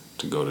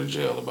to go to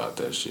jail about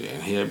that shit.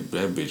 And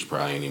that bitch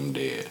probably ain't even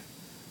dead.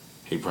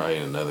 He probably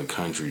in another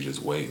country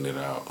just waiting it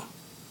out.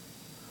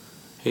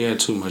 He had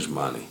too much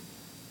money.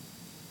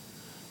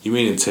 You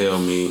mean to tell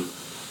me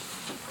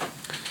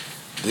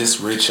this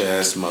rich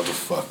ass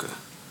motherfucker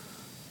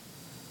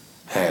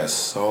has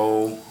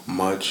so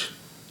much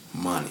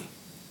money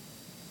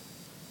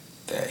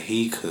that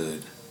he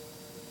could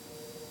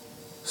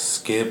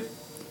skip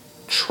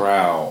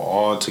trial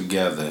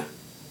altogether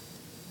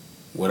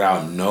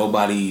without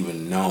nobody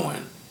even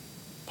knowing,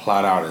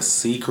 plot out a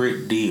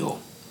secret deal.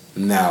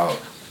 Now,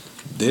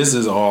 this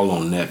is all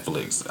on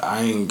Netflix.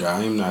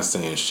 I'm not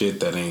saying shit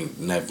that ain't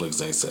Netflix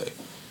ain't say.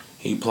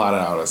 He plotted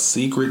out a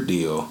secret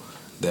deal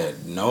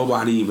that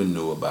nobody even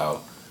knew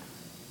about.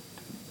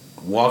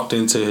 Walked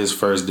into his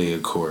first day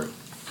of court.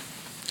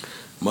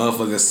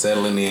 Motherfucker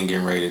settling in,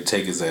 getting ready to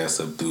take his ass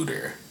up through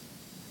there.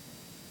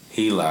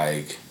 He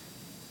like,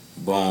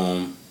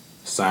 boom,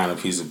 sign a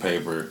piece of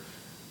paper.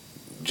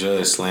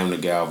 Judge slammed the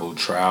gavel,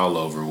 trial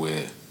over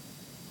with.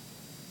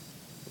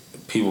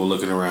 People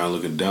looking around,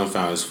 looking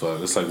dumbfounded as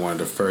fuck. It's like one of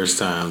the first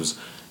times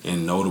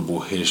in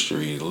notable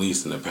history, at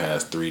least in the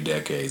past 3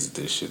 decades,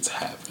 that this shit's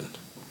happened.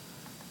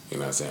 You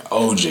know what I'm saying?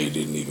 OJ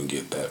didn't even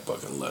get that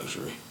fucking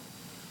luxury.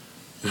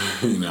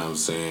 You know what I'm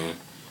saying?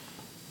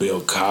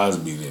 Bill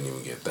Cosby didn't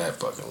even get that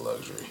fucking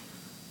luxury.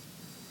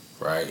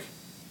 Right?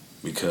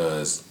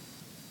 Because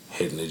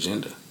hidden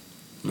agenda.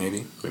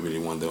 Maybe they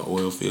wanted the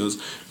oil fields.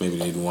 Maybe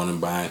they didn't want to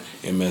buy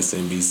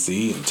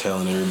MSNBC and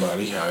telling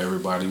everybody how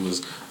everybody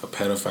was a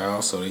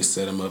pedophile, so they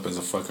set him up as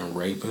a fucking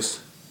rapist.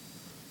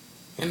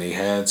 And they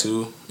had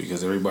to,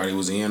 because everybody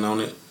was in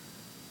on it.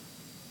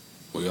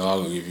 We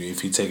all,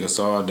 if you take us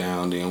all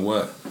down, then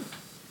what?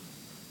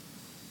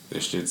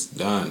 This shit's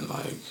done.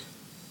 Like,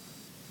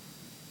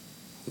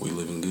 we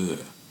living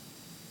good.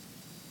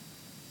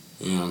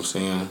 You know what I'm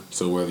saying?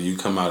 So whether you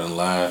come out and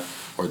lie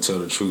or tell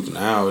the truth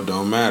now, it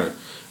don't matter.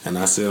 And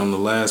I said on the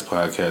last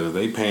podcast, if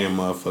they paying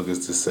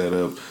motherfuckers to set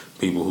up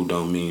people who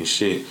don't mean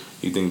shit,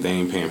 you think they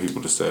ain't paying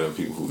people to set up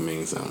people who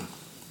mean something?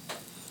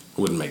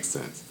 Wouldn't make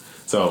sense.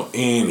 So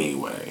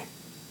anyway,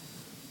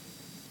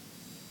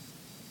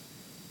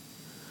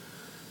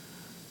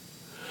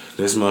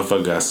 this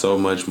motherfucker got so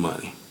much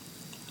money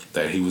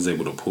that he was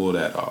able to pull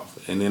that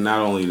off. And then not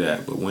only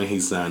that, but when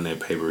he signed that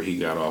paper, he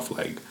got off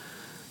like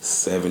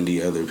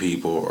 70 other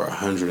people or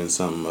 100 and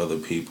something other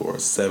people or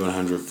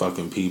 700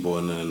 fucking people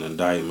in an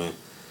indictment.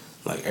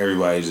 Like,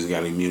 everybody just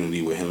got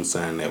immunity with him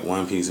signing that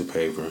one piece of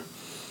paper.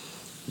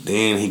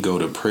 Then he go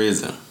to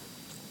prison.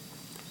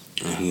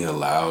 And he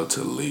allowed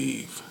to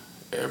leave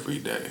every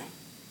day.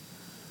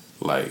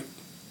 Like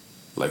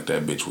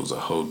that bitch was a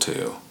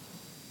hotel.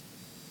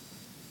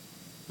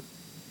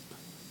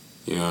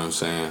 You know what I'm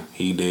saying?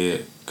 He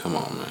did. Come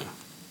on, man.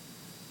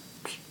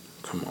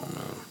 Come on,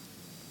 man.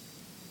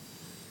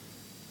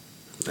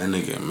 That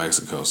nigga in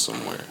Mexico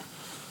somewhere.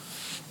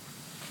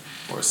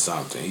 Or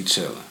something. He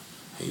chilling.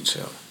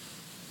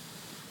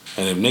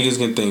 And if niggas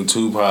can think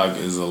Tupac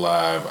is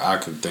alive, I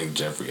can think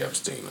Jeffrey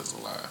Epstein is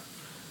alive.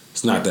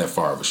 It's not that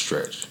far of a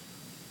stretch.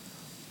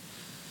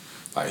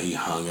 Like, he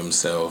hung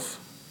himself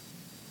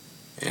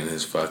in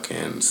his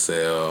fucking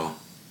cell,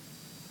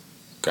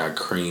 got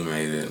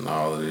cremated and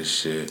all of this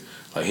shit.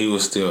 Like, he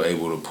was still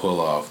able to pull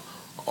off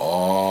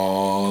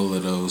all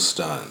of those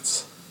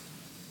stunts.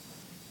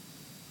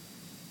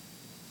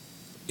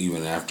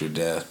 Even after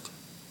death.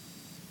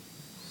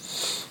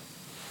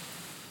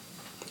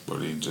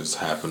 But he just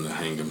happened to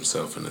hang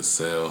himself in a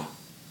cell.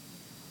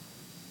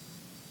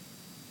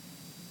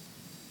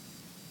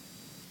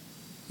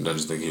 Don't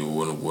you think he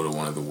would have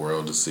wanted the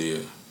world to see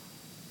it?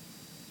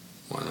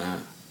 Why not?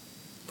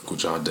 Look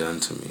what y'all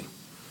done to me.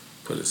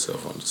 put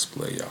itself on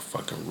display. Y'all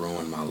fucking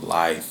ruined my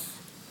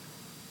life.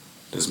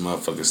 This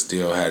motherfucker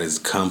still had his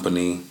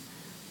company.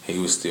 He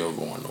was still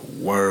going to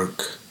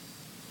work.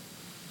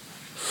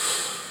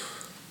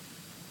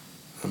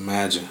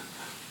 Imagine.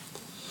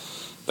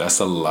 That's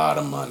a lot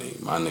of money.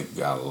 My nigga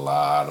got a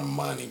lot of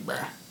money,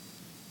 bruh.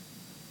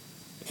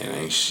 And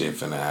ain't shit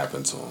finna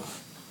happen to him.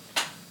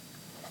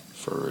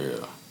 For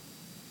real.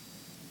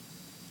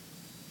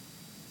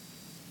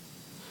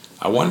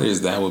 I wonder, is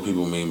that what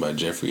people mean by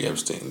Jeffrey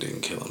Epstein didn't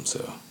kill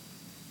himself?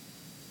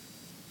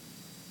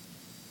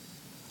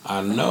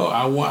 I know,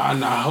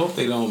 I hope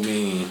they don't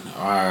mean,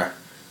 or I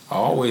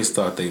always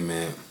thought they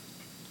meant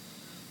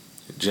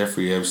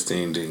Jeffrey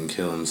Epstein didn't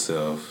kill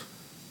himself.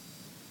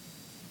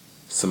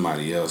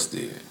 Somebody else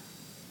did.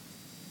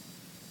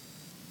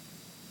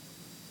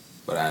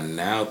 But I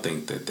now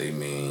think that they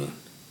mean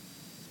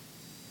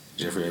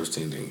Jeffrey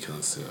Epstein didn't kill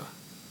himself.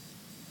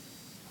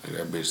 Like,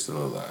 that bitch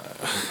still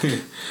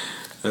alive.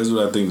 That's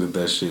what I think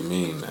that shit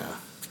mean now.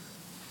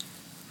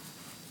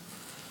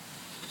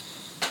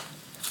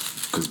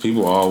 Because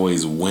people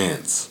always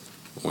wince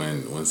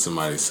when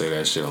somebody say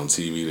that shit on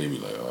TV. They be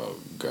like, oh,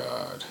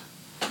 God.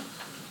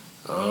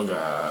 Oh,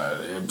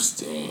 God,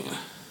 Epstein.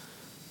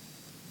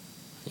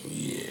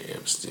 Yeah,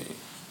 Epstein.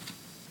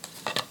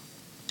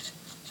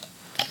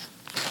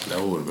 That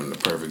would have been the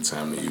perfect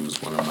time to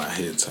use one of my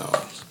hit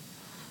tones.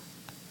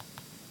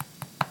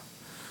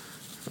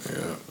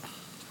 Yeah.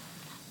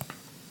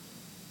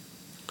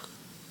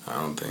 I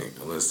don't think.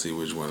 Let's see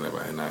which one have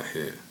I not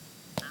hit.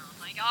 Oh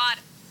my God.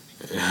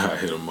 Yeah, I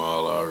hit them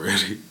all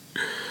already.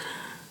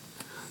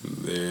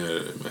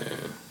 There,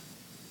 man.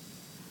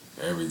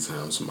 Every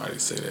time somebody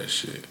say that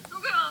shit.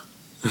 Oh God.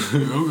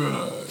 Oh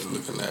God,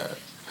 looking at.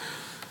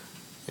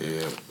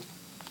 Yeah.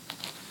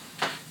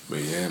 But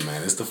yeah,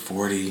 man, it's the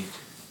 40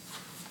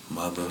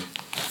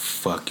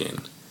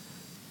 motherfucking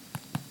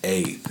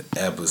 8th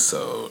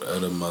episode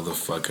of the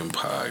motherfucking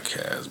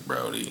podcast,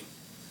 Brody.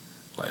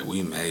 Like,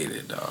 we made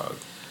it, dog.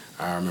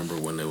 I remember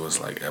when it was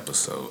like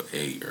episode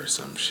 8 or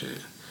some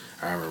shit.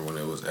 I remember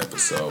when it was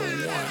episode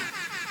 1.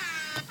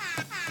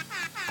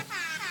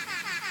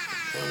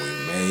 And we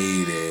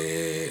made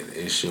it.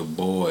 It's your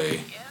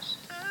boy. Yes,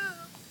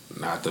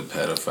 Not the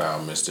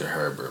pedophile Mr.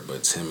 Herbert,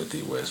 but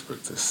Timothy Westbrook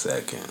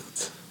II.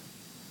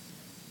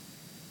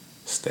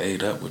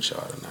 Stayed up with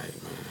y'all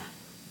tonight, man.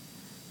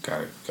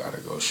 Gotta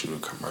go shoot a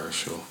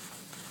commercial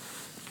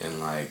in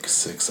like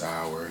 6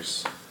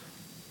 hours,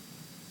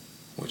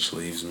 which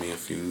leaves me a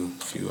few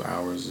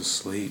hours of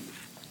sleep.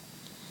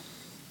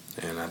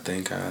 And I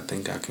think I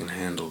can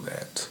handle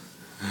that.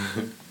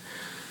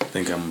 I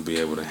think I'm gonna be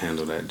able to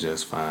handle that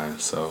just fine.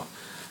 So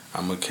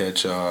I'm gonna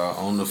catch y'all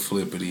on the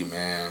flippity,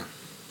 man.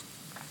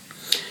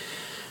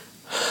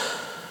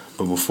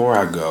 But before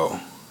I go,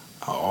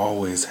 I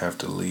always have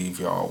to leave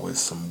y'all with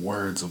some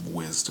words of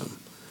wisdom.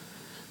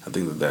 I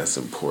think that that's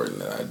important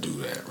that I do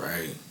that,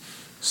 right?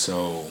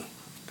 So,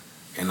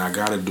 and I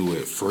gotta do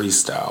it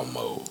freestyle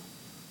mode,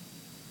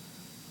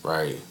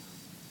 right?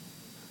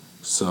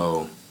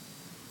 So,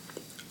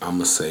 I'm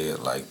gonna say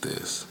it like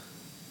this.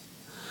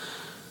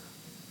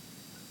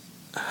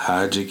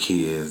 Hide your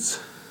kids,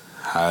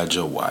 hide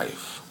your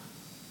wife.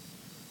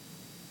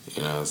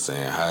 You know what I'm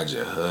saying? Hide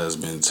your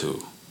husband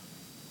too.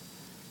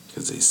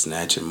 Because they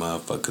snatching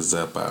motherfuckers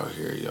up out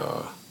here,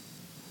 y'all.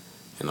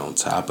 And on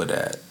top of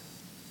that,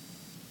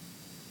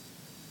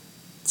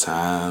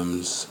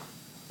 times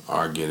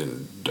are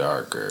getting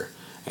darker.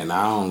 And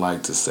I don't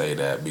like to say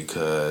that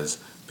because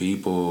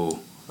people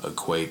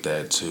equate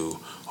that to,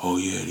 oh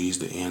yeah, these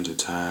the end of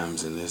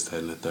times and this, that,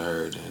 and the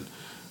third, and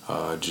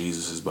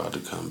Jesus is about to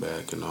come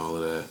back and all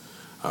of that.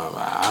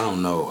 I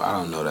don't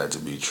know that to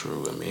be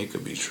true. I mean, it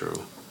could be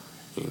true.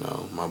 You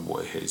know, my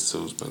boy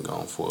Jesus been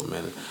gone for a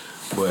minute.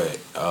 But,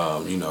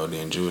 you know,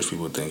 then Jewish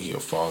people think he a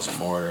false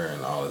martyr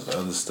and all this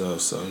other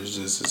stuff. So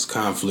it's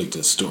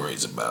conflicting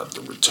stories about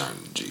the return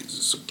of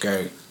Jesus,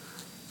 okay?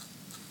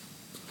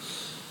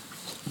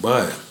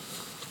 But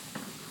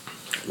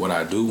what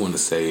I do want to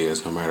say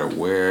is no matter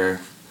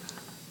where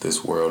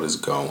this world is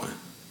going,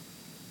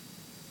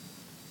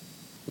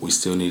 we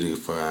still need to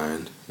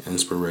find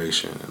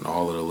inspiration in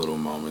all of the little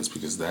moments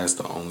because that's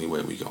the only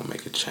way we gonna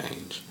make a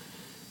change.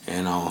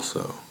 And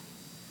also,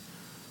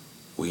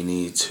 we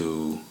need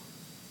to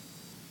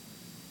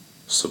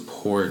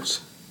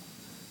support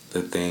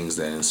the things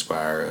that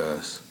inspire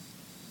us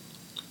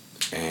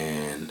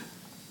and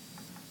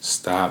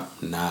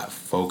stop not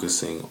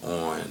focusing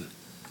on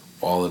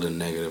all of the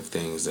negative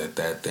things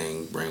that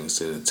thing brings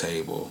to the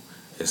table,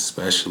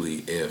 especially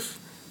if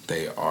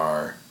they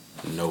are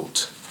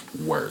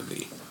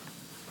noteworthy.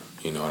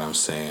 You know what I'm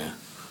saying?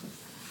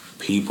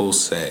 People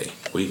say,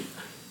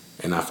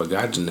 and I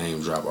forgot to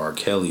name drop R.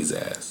 Kelly's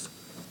ass,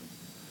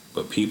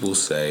 but people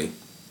say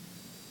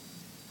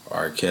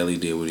R. Kelly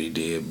did what he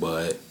did,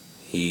 but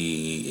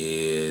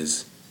he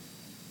is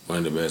one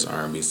of the best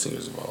R&B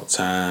singers of all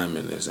time,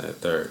 and this and that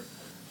third.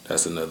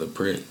 That's another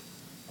prick.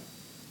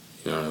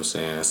 You know what I'm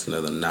saying? That's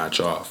another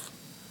notch off.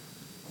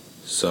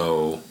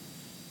 So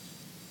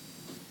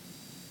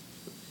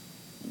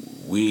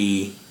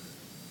we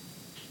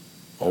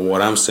Or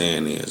what I'm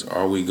saying is,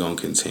 are we going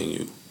to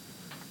continue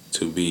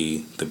to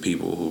be the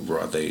people who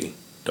brought their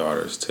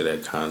daughters to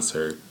that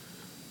concert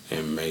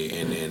and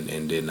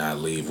did not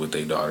leave with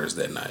their daughters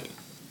that night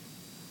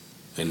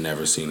and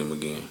never seen them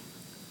again?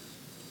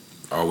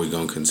 Are we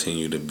going to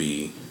continue to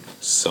be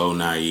so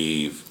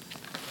naive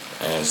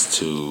as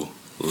to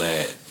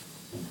let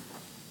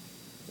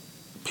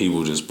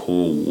people just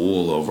pull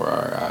wool over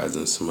our eyes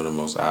in some of the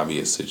most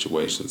obvious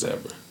situations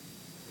ever?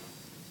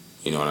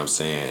 You know what I'm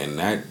saying? And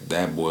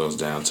that boils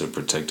down to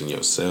protecting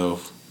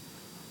yourself,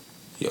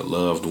 your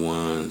loved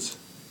ones,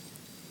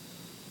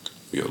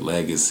 your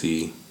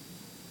legacy,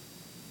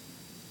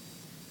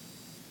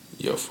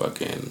 your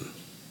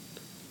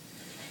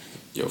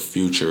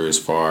future as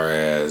far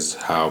as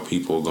how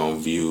people gonna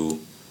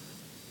view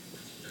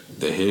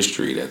the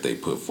history that they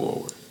put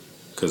forward.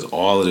 Because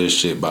all of this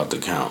shit about to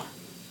count.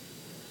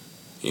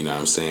 You know what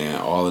I'm saying?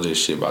 All of this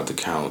shit about to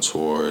count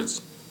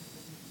towards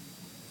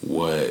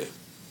what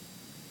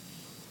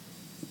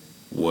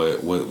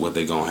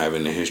they gonna have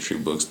in the history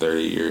books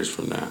 30 years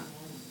from now.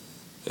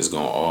 It's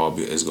gonna all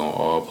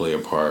play a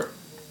part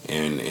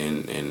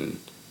in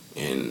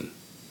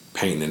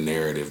painting a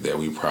narrative that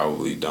we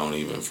probably don't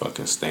even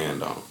fucking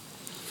stand on.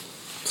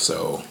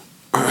 So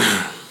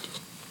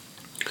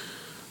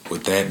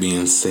with that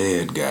being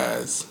said,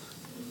 guys,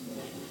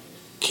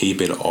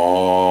 keep it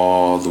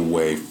all the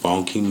way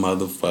funky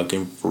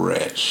motherfucking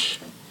fresh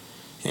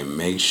and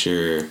make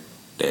sure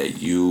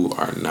that you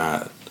are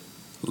not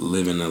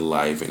living a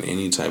life in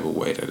any type of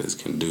way that is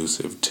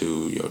conducive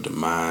to your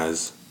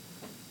demise.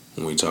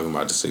 When we talking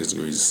about the 6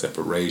 degrees of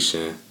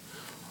separation,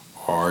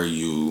 are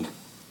you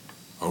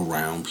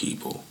around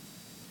people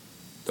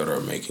that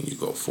are making you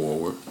go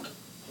forward,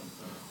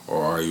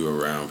 or are you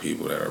around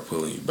people that are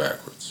pulling you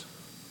backwards?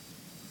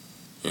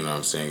 You know what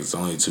I'm saying? It's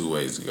only two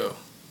ways to go.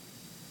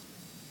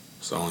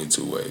 It's only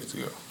two ways to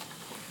go.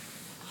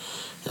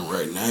 And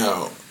right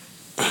now,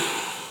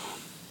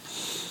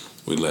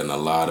 we letting a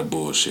lot of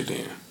bullshit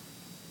in.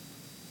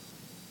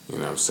 You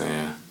know what I'm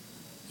saying?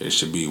 It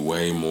should be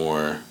way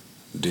more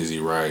Dizzy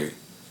Wright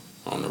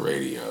on the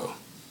radio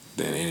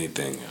than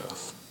anything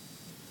else.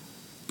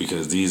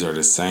 Because these are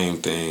the same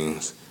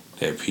things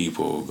that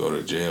people go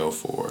to jail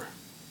for,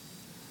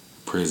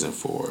 prison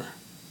for.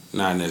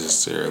 Not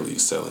necessarily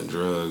selling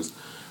drugs.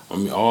 I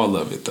mean, all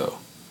of it though.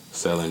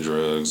 Selling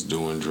drugs,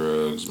 doing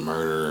drugs,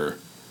 murder,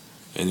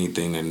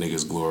 anything that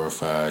niggas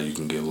glorify, you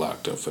can get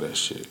locked up for that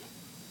shit.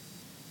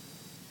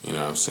 You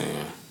know what I'm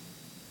saying?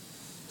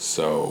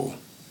 So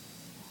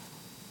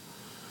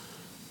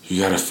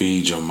you gotta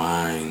feed your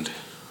mind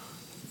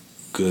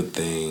good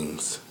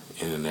things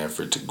in an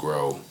effort to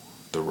grow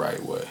the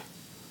right way.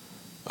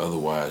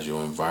 Otherwise,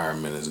 your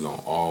environment is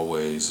gonna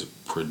always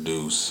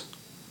produce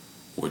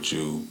what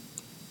you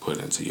put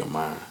into your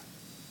mind.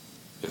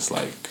 It's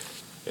like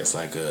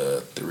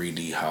a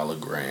 3D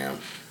hologram,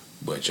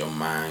 but your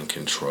mind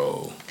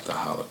control the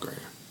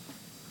hologram.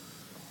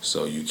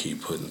 So you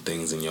keep putting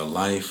things in your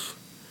life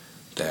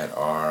that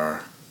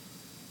are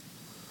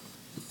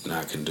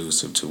not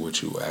conducive to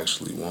what you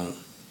actually want.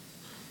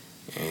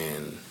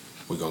 And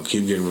we're going to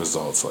keep getting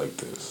results like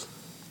this.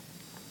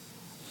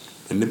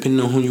 And depending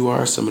on who you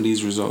are, some of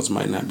these results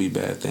might not be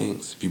bad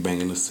things. If you're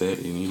banging a set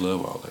and you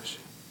love all that shit.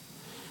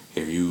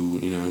 If you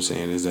know what I'm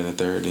saying, is that a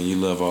third, then you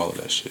love all of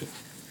that shit.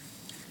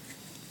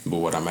 But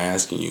what I'm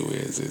asking you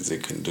is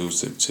it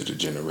conducive to the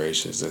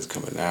generations that's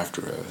coming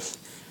after us?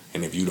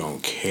 And if you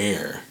don't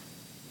care,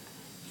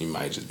 you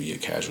might just be a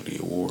casualty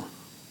of war.